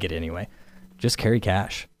just gonna get it anyway, just carry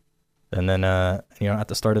cash, and then at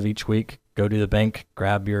the start of each week, go to the bank,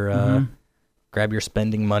 grab your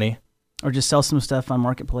spending money. Or just sell some stuff on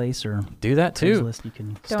Marketplace or Do that too. Craigslist. You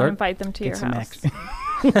can Don't invite them to get your some house. extra.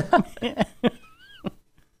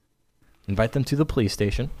 Invite them to the police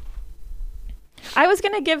station. I was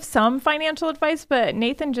going to give some financial advice, but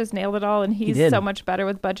Nathan just nailed it all, and he's did. so much better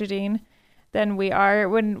with budgeting than we are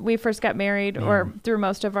when we first got married or through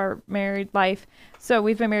most of our married life. So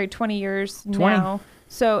we've been married 20 years 20. now.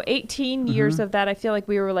 So 18 years of that, I feel like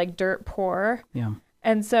we were like dirt poor. Yeah.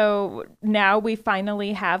 And so now we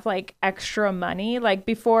finally have like extra money. Like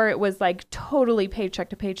before it was like totally paycheck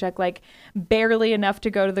to paycheck, like barely enough to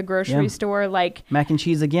go to the grocery Yeah. store. Like, Mac and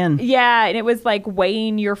cheese again. yeah. And it was like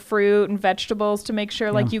weighing your fruit and vegetables to make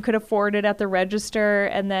sure like you could afford it at the register.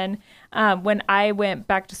 And then when I went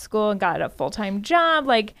back to school and got a full-time job,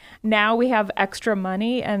 like now we have extra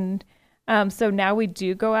money. And so now we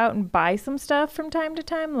do go out and buy some stuff from time to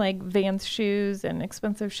time, like Vans shoes and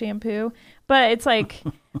expensive shampoo. But it's like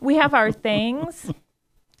we have our things,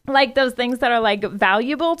 like those things that are like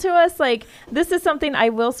valuable to us. Like this is something I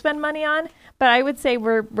will spend money on, but I would say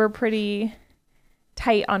we're pretty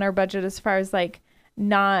tight on our budget as far as like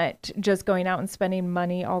not just going out and spending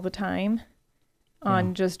money all the time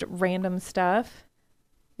on just random stuff.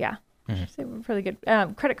 Yeah, I'd say we're pretty good.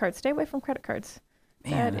 Credit cards. Stay away from credit cards.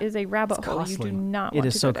 Man, that is a rabbit it's hole you costly. do not It want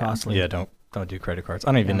is to so go down. costly. Yeah, don't do credit cards. I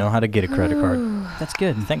don't even know how to get a credit card. That's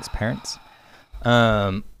good. Thanks, parents.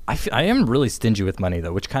 I am really stingy with money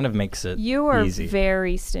though, which kind of makes it You are easy.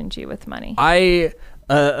 very stingy with money. I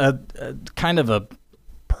kind of a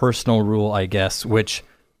personal rule, I guess, which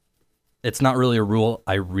it's not really a rule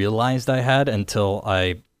I realized I had until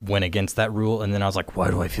I went against that rule, and then I was like, why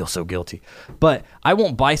do I feel so guilty? But I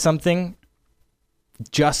won't buy something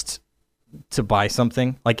just to buy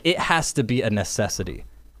something. Like it has to be a necessity.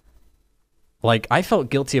 Like I felt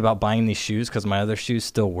guilty about buying these shoes because my other shoes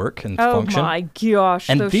still work and Oh function. my gosh,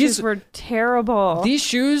 And those these- shoes were terrible. These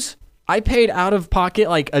shoes, I paid out of pocket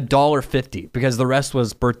like $1.50 because the rest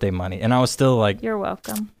was birthday money, and I was still like, You're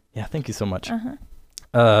welcome. yeah, thank you so much.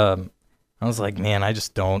 Uh-huh. I was like, man, I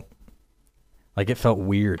just don't like. It felt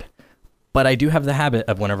weird, but I do have the habit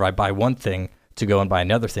of whenever I buy one thing to go and buy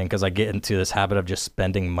another thing because I get into this habit of just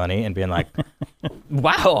spending money and being like,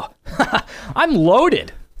 wow, I'm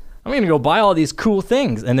loaded. I'm going to go buy all these cool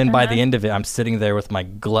things. And then by the end of it, I'm sitting there with my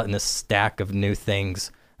gluttonous stack of new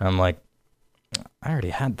things. And I'm like, I already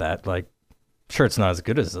had that. Like, sure, it's not as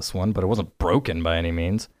good as this one, but it wasn't broken by any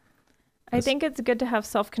means. I think it's good to have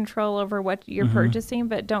self-control over what you're purchasing,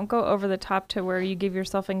 but don't go over the top to where you give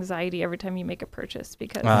yourself anxiety every time you make a purchase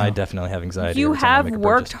because I definitely have anxiety. you every time I have make a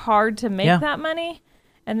worked purchase. hard to make Yeah. that money.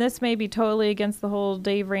 And this may be totally against the whole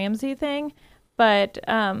Dave Ramsey thing, but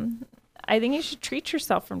I think you should treat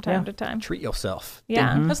yourself from time to time. Treat yourself.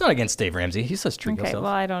 Yeah. That's not against Dave Ramsey. He says treat Okay, yourself.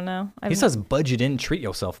 well, I don't know. He says budget in, treat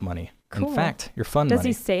yourself money. Cool. In fact, your fun Does money.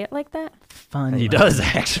 he say it like that? Fun. He does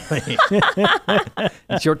actually.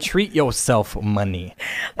 It's your treat yourself money.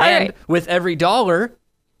 All and right. with every dollar,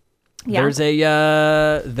 Yeah.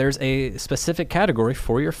 there's a specific category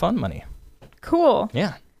for your fun money. Cool.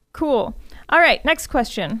 Yeah. Cool. All right, next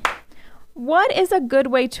question. What is a good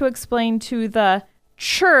way to explain to the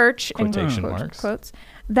church, in Quotation quote- marks. quotes,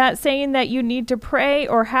 That saying that you need to pray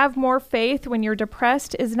or have more faith when you're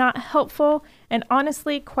depressed is not helpful and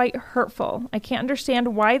honestly quite hurtful. I can't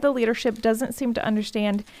understand why the leadership doesn't seem to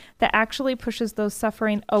understand that actually pushes those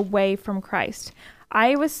suffering away from Christ.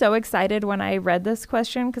 I was so excited when I read this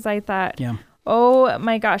question because I thought, oh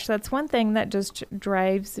my gosh, that's one thing that just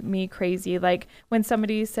drives me crazy. Like when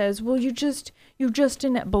somebody says, well, you just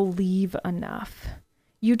didn't believe enough.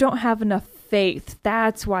 You don't have enough faith.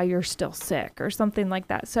 That's why you're still sick or something like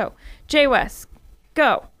that. So, Jay West,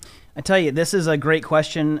 go. I tell you, this is a great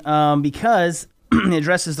question because it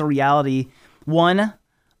addresses the reality, one,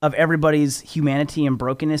 of everybody's humanity and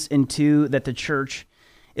brokenness, and two, that the church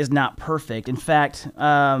is not perfect. In fact,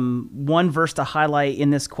 one verse to highlight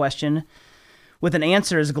in this question with an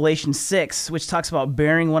answer is Galatians 6, which talks about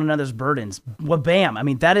bearing one another's burdens. Well, bam. I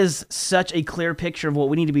mean, that is such a clear picture of what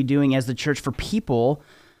we need to be doing as the church for people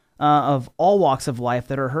of all walks of life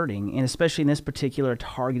that are hurting, and especially in this particular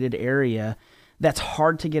targeted area that's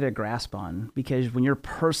hard to get a grasp on, because when you're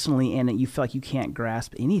personally in it, you feel like you can't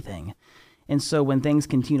grasp anything. And so when things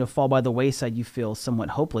continue to fall by the wayside, you feel somewhat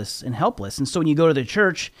hopeless and helpless. And so when you go to the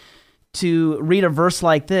church to read a verse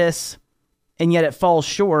like this, and yet it falls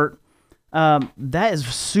short, that is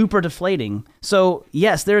super deflating. So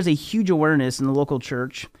yes, there's a huge awareness in the local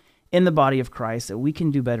church, in the body of Christ, that we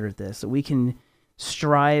can do better at this, that we can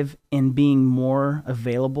strive in being more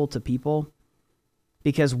available to people,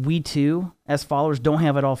 because we too, as followers, don't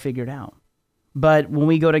have it all figured out. But when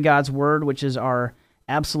we go to God's word, which is our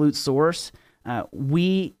absolute source,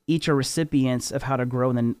 we each are recipients of how to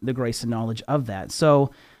grow in the grace and knowledge of that.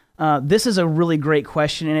 So this is a really great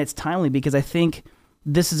question, and it's timely because I think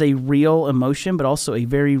this is a real emotion, but also a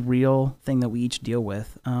very real thing that we each deal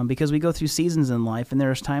with, because we go through seasons in life, and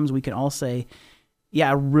there's times we can all say, yeah,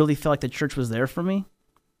 I really feel like the church was there for me.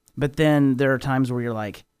 But then there are times where you're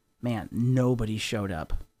like, man, nobody showed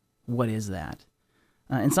up. What is that?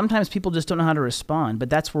 And sometimes people just don't know how to respond, but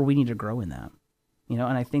that's where we need to grow in that. And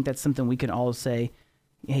I think that's something we can all say,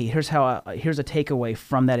 hey, here's a takeaway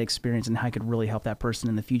from that experience and how I could really help that person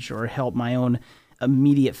in the future, or help my own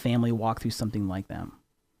immediate family walk through something like that.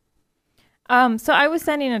 So I was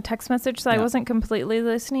sending a text message, so I wasn't completely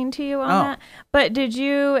listening to you on that. But did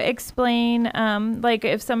you explain, like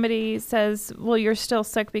if somebody says, well, you're still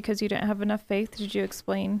sick because you didn't have enough faith, did you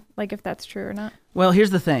explain, like, if that's true or not? Well,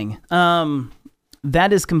 here's the thing.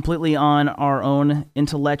 That is completely on our own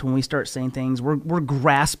intellect when we start saying things. We're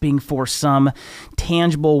grasping for some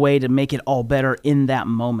tangible way to make it all better in that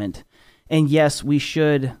moment. And yes, we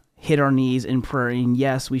should hit our knees in prayer, and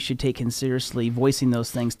yes, we should take seriously voicing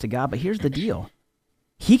those things to God. But here's the deal.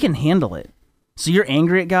 He can handle it. So you're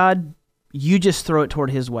angry at God, you just throw it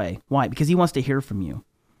toward his way. Why? Because he wants to hear from you.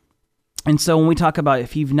 And so when we talk about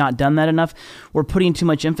if you've not done that enough, we're putting too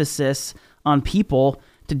much emphasis on people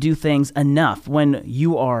to do things enough when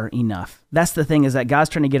you are enough. That's the thing, is that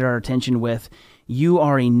God's trying to get our attention with, you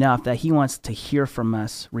are enough, that he wants to hear from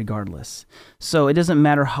us regardless. So it doesn't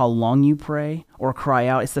matter how long you pray or cry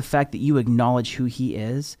out. It's the fact that you acknowledge who he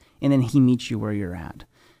is, and then he meets you where you're at.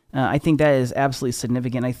 I think that is absolutely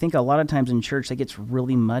significant. I think a lot of times in church that gets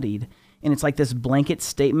really muddied, and it's like this blanket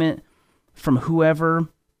statement from whoever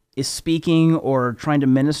is speaking or trying to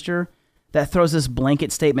minister that throws this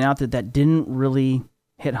blanket statement out that didn't really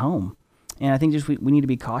hit home. And I think just we need to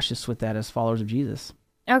be cautious with that as followers of Jesus.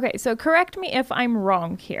 Okay, so correct me if I'm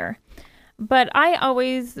wrong here, but I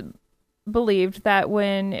always believed that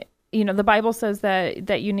when, the Bible says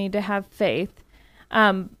that you need to have faith,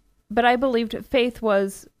 but I believed faith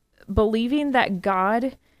was believing that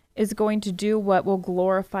God is going to do what will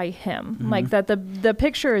glorify him, like that the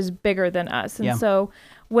picture is bigger than us. And so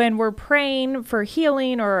when we're praying for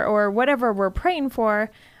healing or whatever we're praying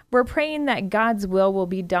for, we're praying that God's will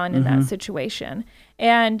be done in that situation.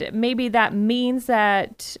 And maybe that means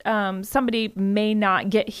that somebody may not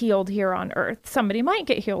get healed here on earth. Somebody might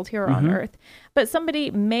get healed here on earth, but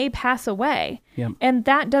somebody may pass away. And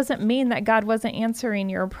that doesn't mean that God wasn't answering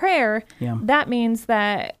your prayer. That means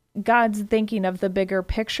that God's thinking of the bigger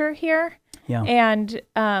picture here, and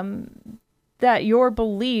that your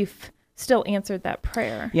belief still answered that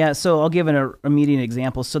prayer. Yeah, so I'll give an immediate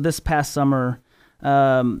example. So this past summer,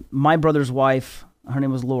 my brother's wife, her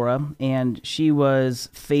name was Laura, and she was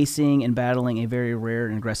facing and battling a very rare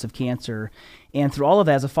and aggressive cancer. And through all of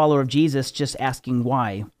that, as a follower of Jesus, just asking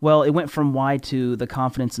why. Well, it went from why to the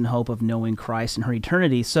confidence and hope of knowing Christ and her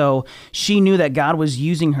eternity. So she knew that God was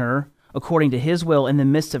using her according to his will in the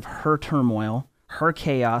midst of her turmoil, her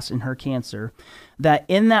chaos, and her cancer. That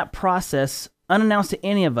in that process, unannounced to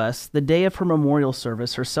any of us, the day of her memorial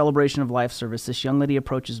service, her celebration of life service, this young lady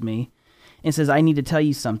approaches me and says, I need to tell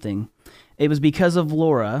you something. It was because of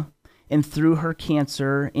Laura and through her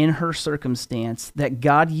cancer, in her circumstance, that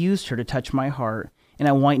God used her to touch my heart. And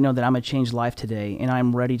I want you to know that I'm a changed life today, and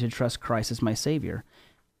I'm ready to trust Christ as my Savior.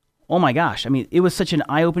 Oh my gosh. I mean, it was such an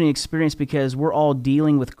eye-opening experience because we're all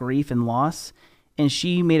dealing with grief and loss, and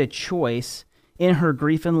she made a choice in her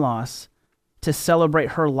grief and loss to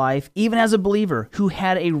celebrate her life, even as a believer who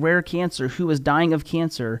had a rare cancer, who was dying of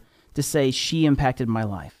cancer, to say she impacted my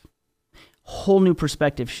life. Whole new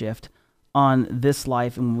perspective shift on this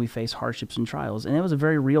life and when we face hardships and trials. And it was a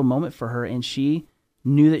very real moment for her, and she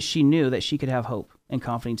knew that she could have hope and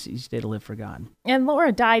confidence each day to live for God. And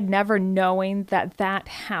Laura died never knowing that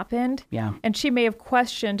happened. Yeah. And she may have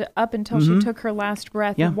questioned up until she took her last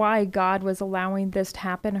breath Yeah. why God was allowing this to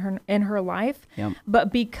happen in her life. Yep.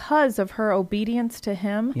 But because of her obedience to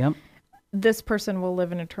him, Yep. this person will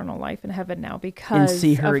live an eternal life in heaven now And because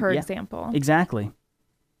see her, of her yeah, example. Exactly.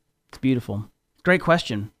 It's beautiful. Great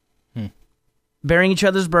question. Bearing each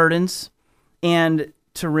other's burdens, and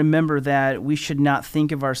to remember that we should not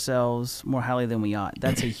think of ourselves more highly than we ought.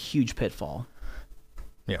 That's a huge pitfall.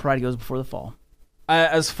 Yeah. Pride goes before the fall.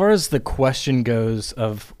 As far as the question goes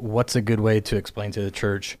of what's a good way to explain to the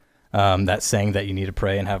church that saying that you need to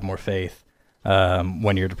pray and have more faith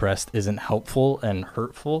when you're depressed isn't helpful and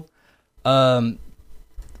hurtful, I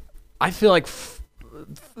feel like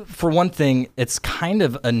for one thing, it's kind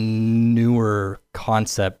of a newer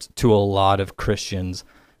concept to a lot of Christians,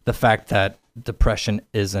 the fact that depression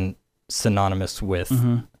isn't synonymous with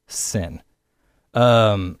sin.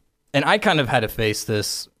 And I kind of had to face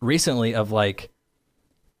this recently of like,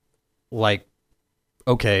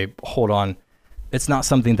 okay, hold on. It's not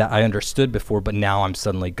something that I understood before, but now I'm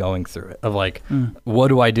suddenly going through it of like, what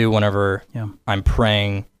do I do whenever I'm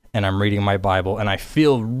praying and I'm reading my Bible and I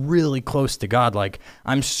feel really close to God? Like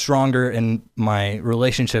I'm stronger in my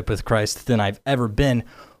relationship with Christ than I've ever been.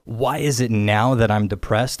 Why is it now that I'm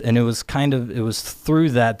depressed? And it was through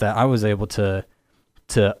that I was able to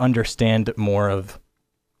understand more of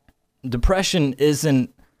depression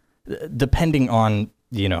isn't depending on,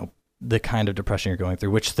 the kind of depression you're going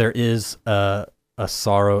through, which there is a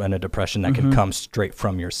sorrow and a depression that can come straight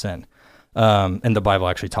from your sin. And the Bible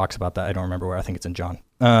actually talks about that. I don't remember where. I think it's in John.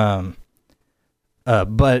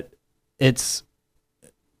 But it's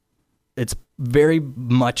very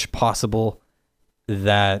much possible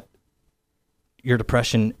that your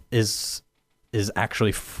depression is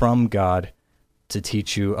actually from God to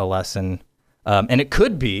teach you a lesson. And it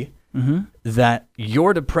could be that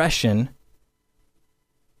your depression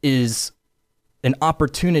is an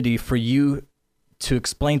opportunity for you to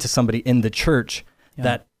explain to somebody in the church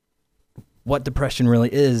that what depression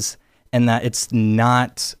really is, and that it's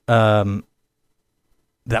not that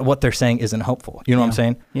what they're saying isn't helpful. You know what I'm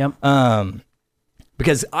saying? Yep.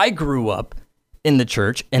 Because I grew up in the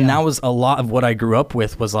church, and that was a lot of what I grew up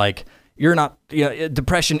with was like,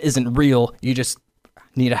 depression isn't real. You just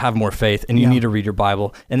need to have more faith, and you need to read your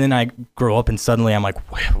Bible. And then I grow up, and suddenly I'm like,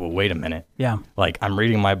 wait a minute. Yeah. Like I'm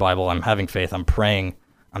reading my Bible, I'm having faith, I'm praying,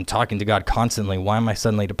 I'm talking to God constantly. Why am I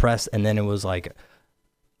suddenly depressed? And then it was like,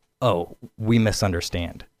 oh, we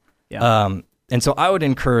misunderstand. Yeah. And so I would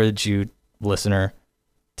encourage you, listener,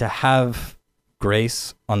 to have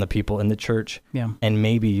grace on the people in the church, and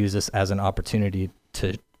maybe use this as an opportunity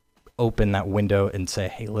to open that window and say,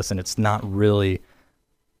 hey, listen, it's not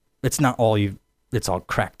all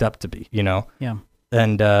cracked up to be, Yeah.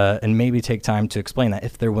 And maybe take time to explain that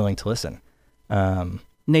if they're willing to listen.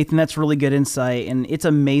 Nathan, that's really good insight. And it's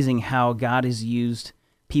amazing how God has used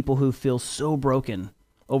people who feel so broken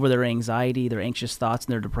over their anxiety, their anxious thoughts,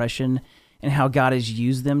 and their depression, and how God has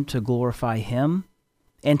used them to glorify Him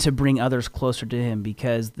and to bring others closer to Him,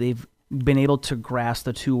 because they've been able to grasp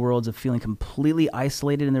the two worlds of feeling completely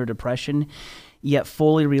isolated in their depression, yet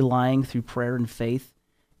fully relying through prayer and faith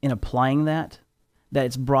in applying that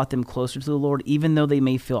it's brought them closer to the Lord, even though they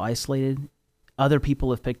may feel isolated. Other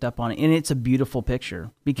people have picked up on it, and it's a beautiful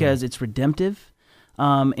picture because it's redemptive,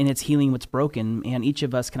 and it's healing what's broken, and each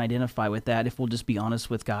of us can identify with that if we'll just be honest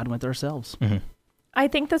with God and with ourselves. I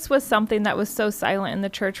think this was something that was so silent in the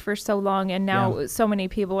church for so long, and now so many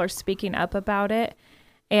people are speaking up about it,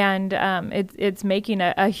 and it's making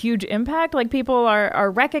a huge impact. Like people are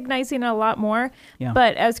recognizing it a lot more. Yeah.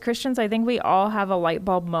 But as Christians, I think we all have a light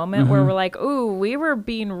bulb moment where we're like, ooh, we were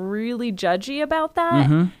being really judgy about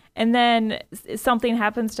that. And then something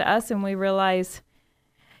happens to us and we realize,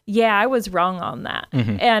 yeah, I was wrong on that.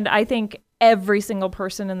 And I think every single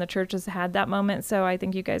person in the church has had that moment. So I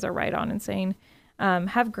think you guys are right on in saying,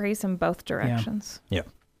 have grace in both directions. Yeah.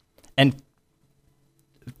 And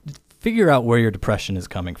figure out where your depression is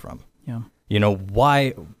coming from. Yeah.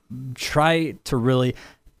 Why? Try to really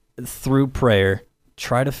through prayer,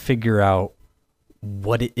 try to figure out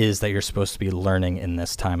what it is that you're supposed to be learning in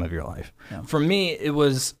this time of your life. Yeah. For me, it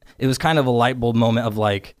was kind of a light bulb moment of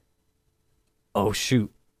like, oh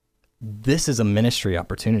shoot, this is a ministry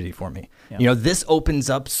opportunity for me. Yeah. You know, this opens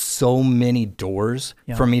up so many doors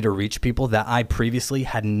Yeah. for me to reach people that I previously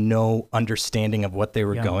had no understanding of what they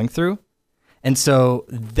were Yeah. going through. And so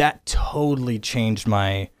that totally changed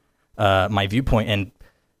my my viewpoint.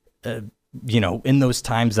 And, you know, in those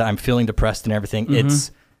times that I'm feeling depressed and everything,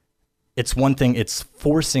 it's one thing, it's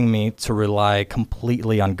forcing me to rely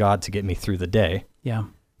completely on God to get me through the day. Yeah.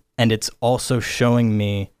 And it's also showing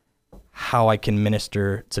me how I can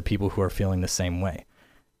minister to people who are feeling the same way.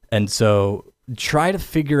 And so try to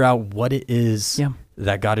figure out what it is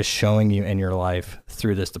that God is showing you in your life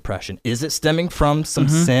through this depression. Is it stemming from some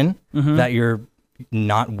sin that you're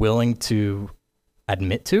not willing to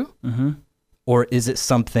admit to? Or is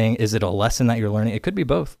it a lesson that you're learning? It could be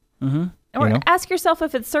both. Or You know? ask yourself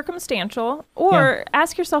if it's circumstantial, or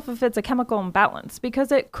ask yourself if it's a chemical imbalance, because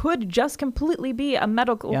it could just completely be a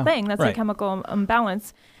medical thing that's a Right. chemical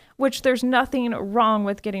imbalance, which there's nothing wrong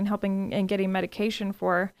with getting help and getting medication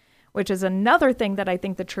for, which is another thing that I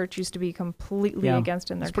think the church used to be completely against,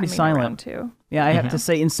 and they're It's pretty coming silent. around to. Yeah, I have to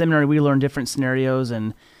say, in seminary, we learn different scenarios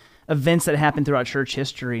and events that happen throughout church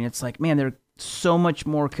history. And it's like, man, there so much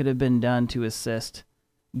more could have been done to assist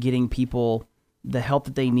getting people the help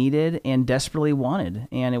that they needed and desperately wanted.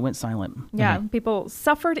 And it went silent. Yeah, people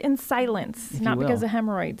suffered in silence, you not because will. of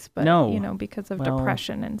hemorrhoids, but No. you know, because of Well,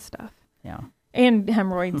 depression and stuff. Yeah. And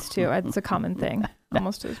hemorrhoids too. It's a common thing.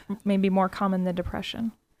 Almost maybe more common than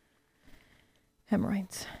depression.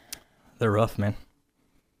 Hemorrhoids. They're rough, man.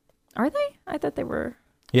 Are they? I thought they were.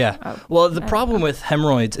 Yeah. Oh, Well, the problem with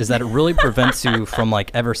hemorrhoids is that it really prevents you from like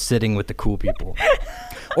ever sitting with the cool people,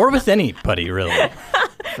 or with anybody really.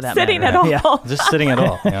 For that Sitting matter. at all. Yeah. Just sitting at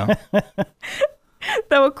all. You know?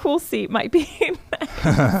 Though a cool seat might be.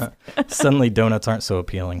 Suddenly, donuts aren't so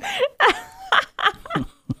appealing.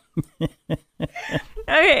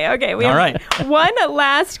 Okay. We All have right. one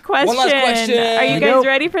last question. question. Are you Here we guys go.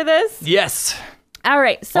 ready for this? Yes. All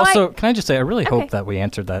right. So Also, can I just say, I really Okay. hope that we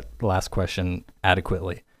answered that last question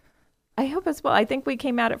adequately. I hope as well. I think we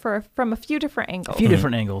came at it from a few different angles. A few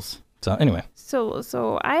different angles. So anyway,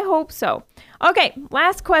 So I hope so. Okay,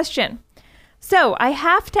 last question. So I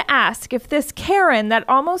have to ask if this Karen that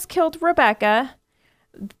almost killed Rebecca,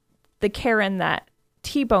 the Karen that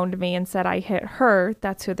T-boned me and said I hit her,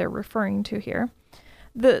 that's who they're referring to here.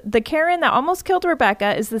 The Karen that almost killed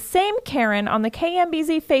Rebecca is the same Karen on the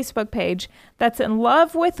KMBZ Facebook page that's in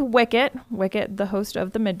love with Wicket, the host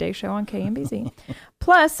of the Midday Show on KMBZ.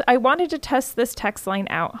 Plus, I wanted to test this text line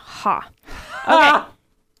out. Ha. Okay.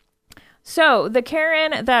 So the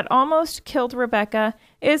Karen that almost killed Rebecca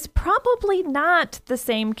is probably not the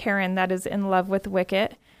same Karen that is in love with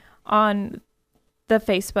Wicket on the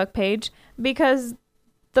Facebook page, because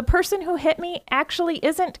the person who hit me actually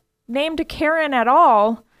isn't named Karen at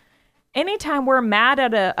all. Anytime we're mad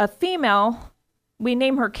at a female, we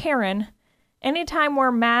name her Karen. Anytime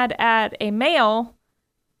we're mad at a male,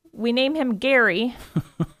 we name him Gary.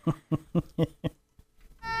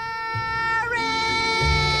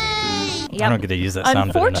 I don't get to use that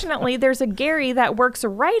sound bit enough. Unfortunately, there's a Gary that works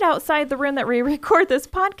right outside the room that we record this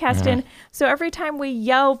podcast in. So every time we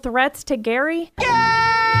yell threats to Gary,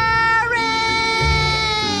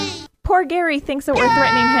 poor Gary thinks that we're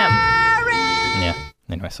threatening him. Yeah.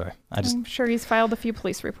 Anyway, sorry. I'm sure he's filed a few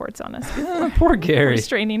police reports on us. Poor Gary.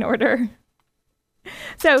 Restraining order.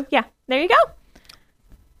 So yeah, there you go.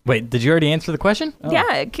 Wait, did you already answer the question?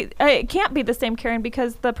 Yeah, it can't be the same Karen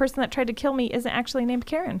because the person that tried to kill me isn't actually named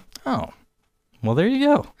Karen. Oh. Well, there you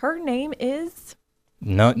go. Her name is...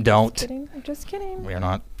 No, don't. Kidding. I'm just kidding. We're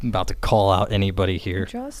not about to call out anybody here.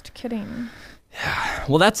 Just kidding.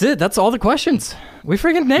 Well, that's it. That's all the questions. We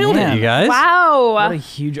freaking nailed Man. it, you guys. Wow. What a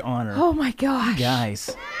huge honor. Oh my gosh.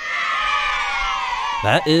 Guys.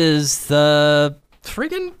 That is the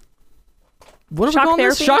freaking... What are Shock we calling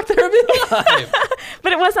this? therapy? Shock therapy live.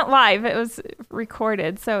 But it wasn't live. It was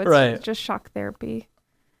recorded. So it's Right. just shock therapy.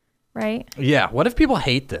 Right? Yeah. What if people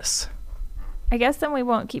hate this? I guess then we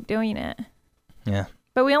won't keep doing it. Yeah.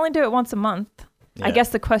 But we only do it once a month. I Yeah. guess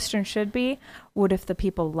the question should be, what if the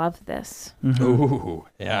people love this? Ooh.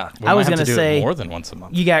 Yeah. We I was might have gonna to do it say, more than once a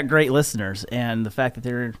month. You got great listeners, and the fact that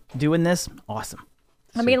they're doing this, awesome.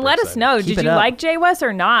 I mean, Super let us excited. know. Keep Did it you up. like Jay West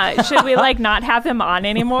or not? Should we not have him on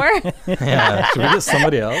anymore? Yeah. Should we get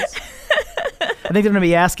somebody else? I think they're going to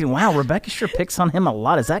be asking, wow, Rebecca sure picks on him a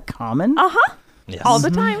lot. Is that common? Yes. All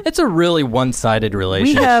the time. It's a really one-sided We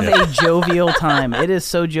relationship. have a jovial time. It is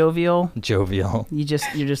so jovial. Jovial. You're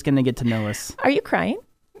just going to get to know us. Are you crying?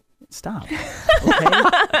 Stop. Okay,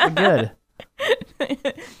 we're good.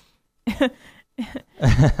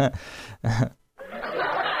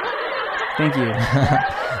 Thank you.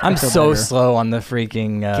 I'm feel so better. slow on the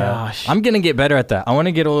freaking. Gosh. I'm gonna get better at that. I want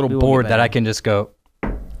to get a little We will bored get that I better. can just go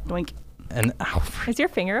Doink. and. Ow, Is your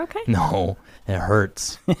finger okay? no, it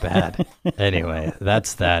hurts bad. Anyway,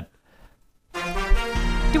 that's that.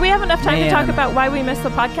 Do we have enough time to talk Man. about why we missed the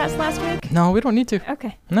podcast last week? No, we don't need to.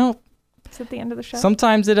 Okay. No, It's at the end of the show.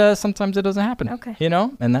 sometimes it doesn't happen. Okay. You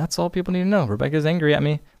know, and that's all people need to know. Rebecca's angry at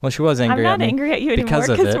me. Well, she was angry I'm at not me. angry at you anymore because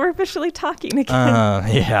of because it. we're officially talking again.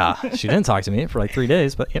 Yeah, she didn't talk to me for like 3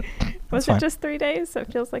 days, but you know, Was that's fine. it just 3 days?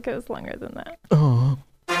 It feels like it was longer than that.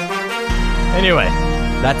 Anyway,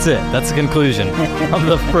 that's it. That's the conclusion of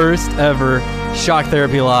the first ever Shock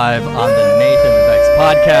Therapy Live on the Nathan and Bex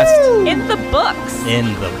podcast. In the books. In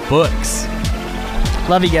the books.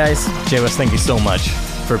 Love you guys. Jay West, thank you so much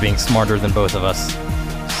for being smarter than both of us,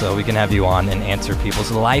 so we can have you on and answer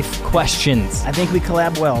people's life questions. I think we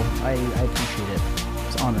collab well. I appreciate it.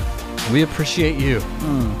 It's an honor. We appreciate you.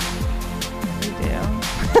 We do.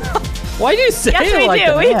 Why do you say Yes, it we like do.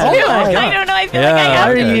 that? We Yeah. do. Oh my I God. don't know. I feel Yeah, like I have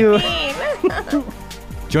okay. to You- be mean.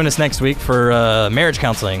 Join us next week for marriage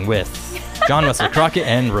counseling with John Wesley Crockett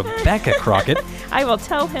and Rebecca Crockett. I will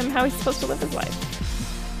tell him how he's supposed to live his life.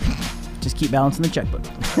 Just keep balancing the checkbook.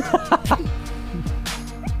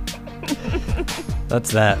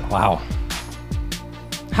 That's that. Wow.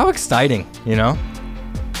 How exciting, you know?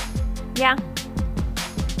 Yeah.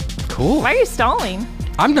 Cool. Why are you stalling?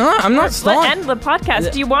 I'm not Let's stalling. end the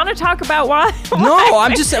podcast. Do you want to talk about why? No,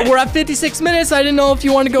 I'm just. We're at 56 minutes. I didn't know if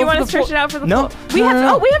you want to go. You for want the to stretch full- it out for the No, full? We no, have. no,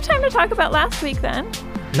 no. Oh, we have time to talk about last week then.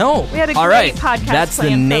 No. We had a All great right. podcast That's the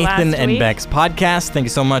planned for Nathan last and week. Bex podcast. Thank you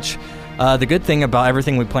so much. The good thing about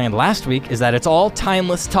everything we planned last week is that it's all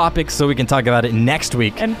timeless topics, so we can talk about it next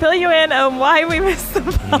week. And fill you in on why we missed the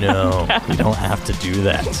podcast. No, you don't have to do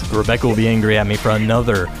that. Rebecca will be angry at me for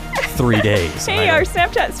another 3 days. Hey, our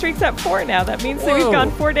Snapchat streak's at 4 now. That means that we've Whoa.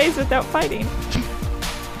 gone 4 days without fighting.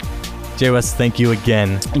 Jay West, thank you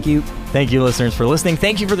again. Thank you. Thank you, listeners, for listening.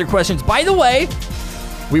 Thank you for their questions. By the way,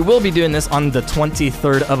 we will be doing this on the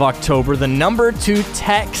 23rd of October. The number to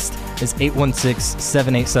text is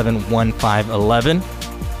 816-787-1511.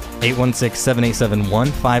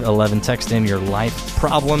 816-787-1511. Text in your life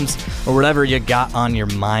problems or whatever you got on your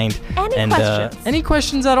mind. Any questions. Any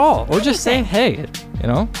questions at all. Or just say, hey, you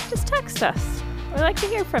know. Just text us. We'd like to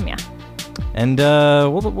hear from you. And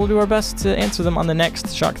we'll do our best to answer them on the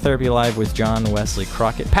next Shock Therapy Live with John Wesley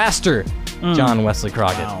Crockett. Pastor John Wesley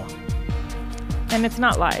Crockett. Wow. And it's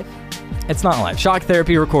not live. It's not live. Shock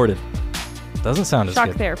Therapy recorded. Doesn't sound as Shock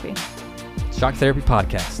good. therapy. Shock Therapy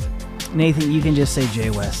podcast. Nathan, you can just say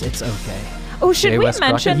Jay West. It's okay. Oh, should Jay we West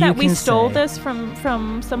mention Crockett. that we You can stole say. this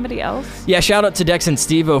from somebody else? Yeah, shout out to Dex and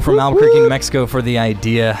Steve-O from Albuquerque, New Mexico for the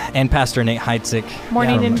idea, and Pastor Nate Heitzik.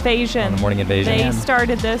 Morning from- Invasion. on the Morning Invasion. They Yeah.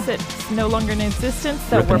 started this. It's no longer in existence,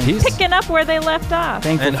 so Rip in we're peace. picking up where they left off.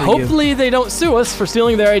 Thankful And for hopefully they don't sue us for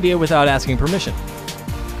stealing their idea without asking permission.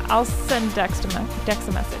 I'll send Dex a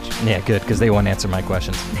message. Yeah, good, because they won't answer my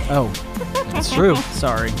questions. you. Oh, It's true.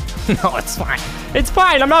 sorry. No, it's fine. It's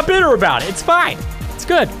fine. I'm not bitter about it. It's fine. It's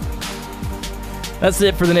good. That's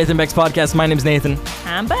it for the Nathan Bex podcast. My name's Nathan.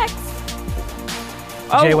 I'm Bex.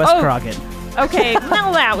 Jay West Crockett. Okay,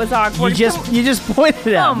 now that was awkward. You just pointed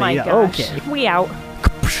it out. Oh my me. gosh. Okay. We out.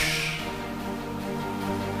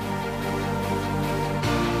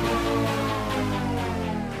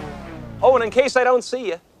 Oh, and in case I don't see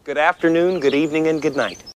you, good afternoon, good evening, and good night.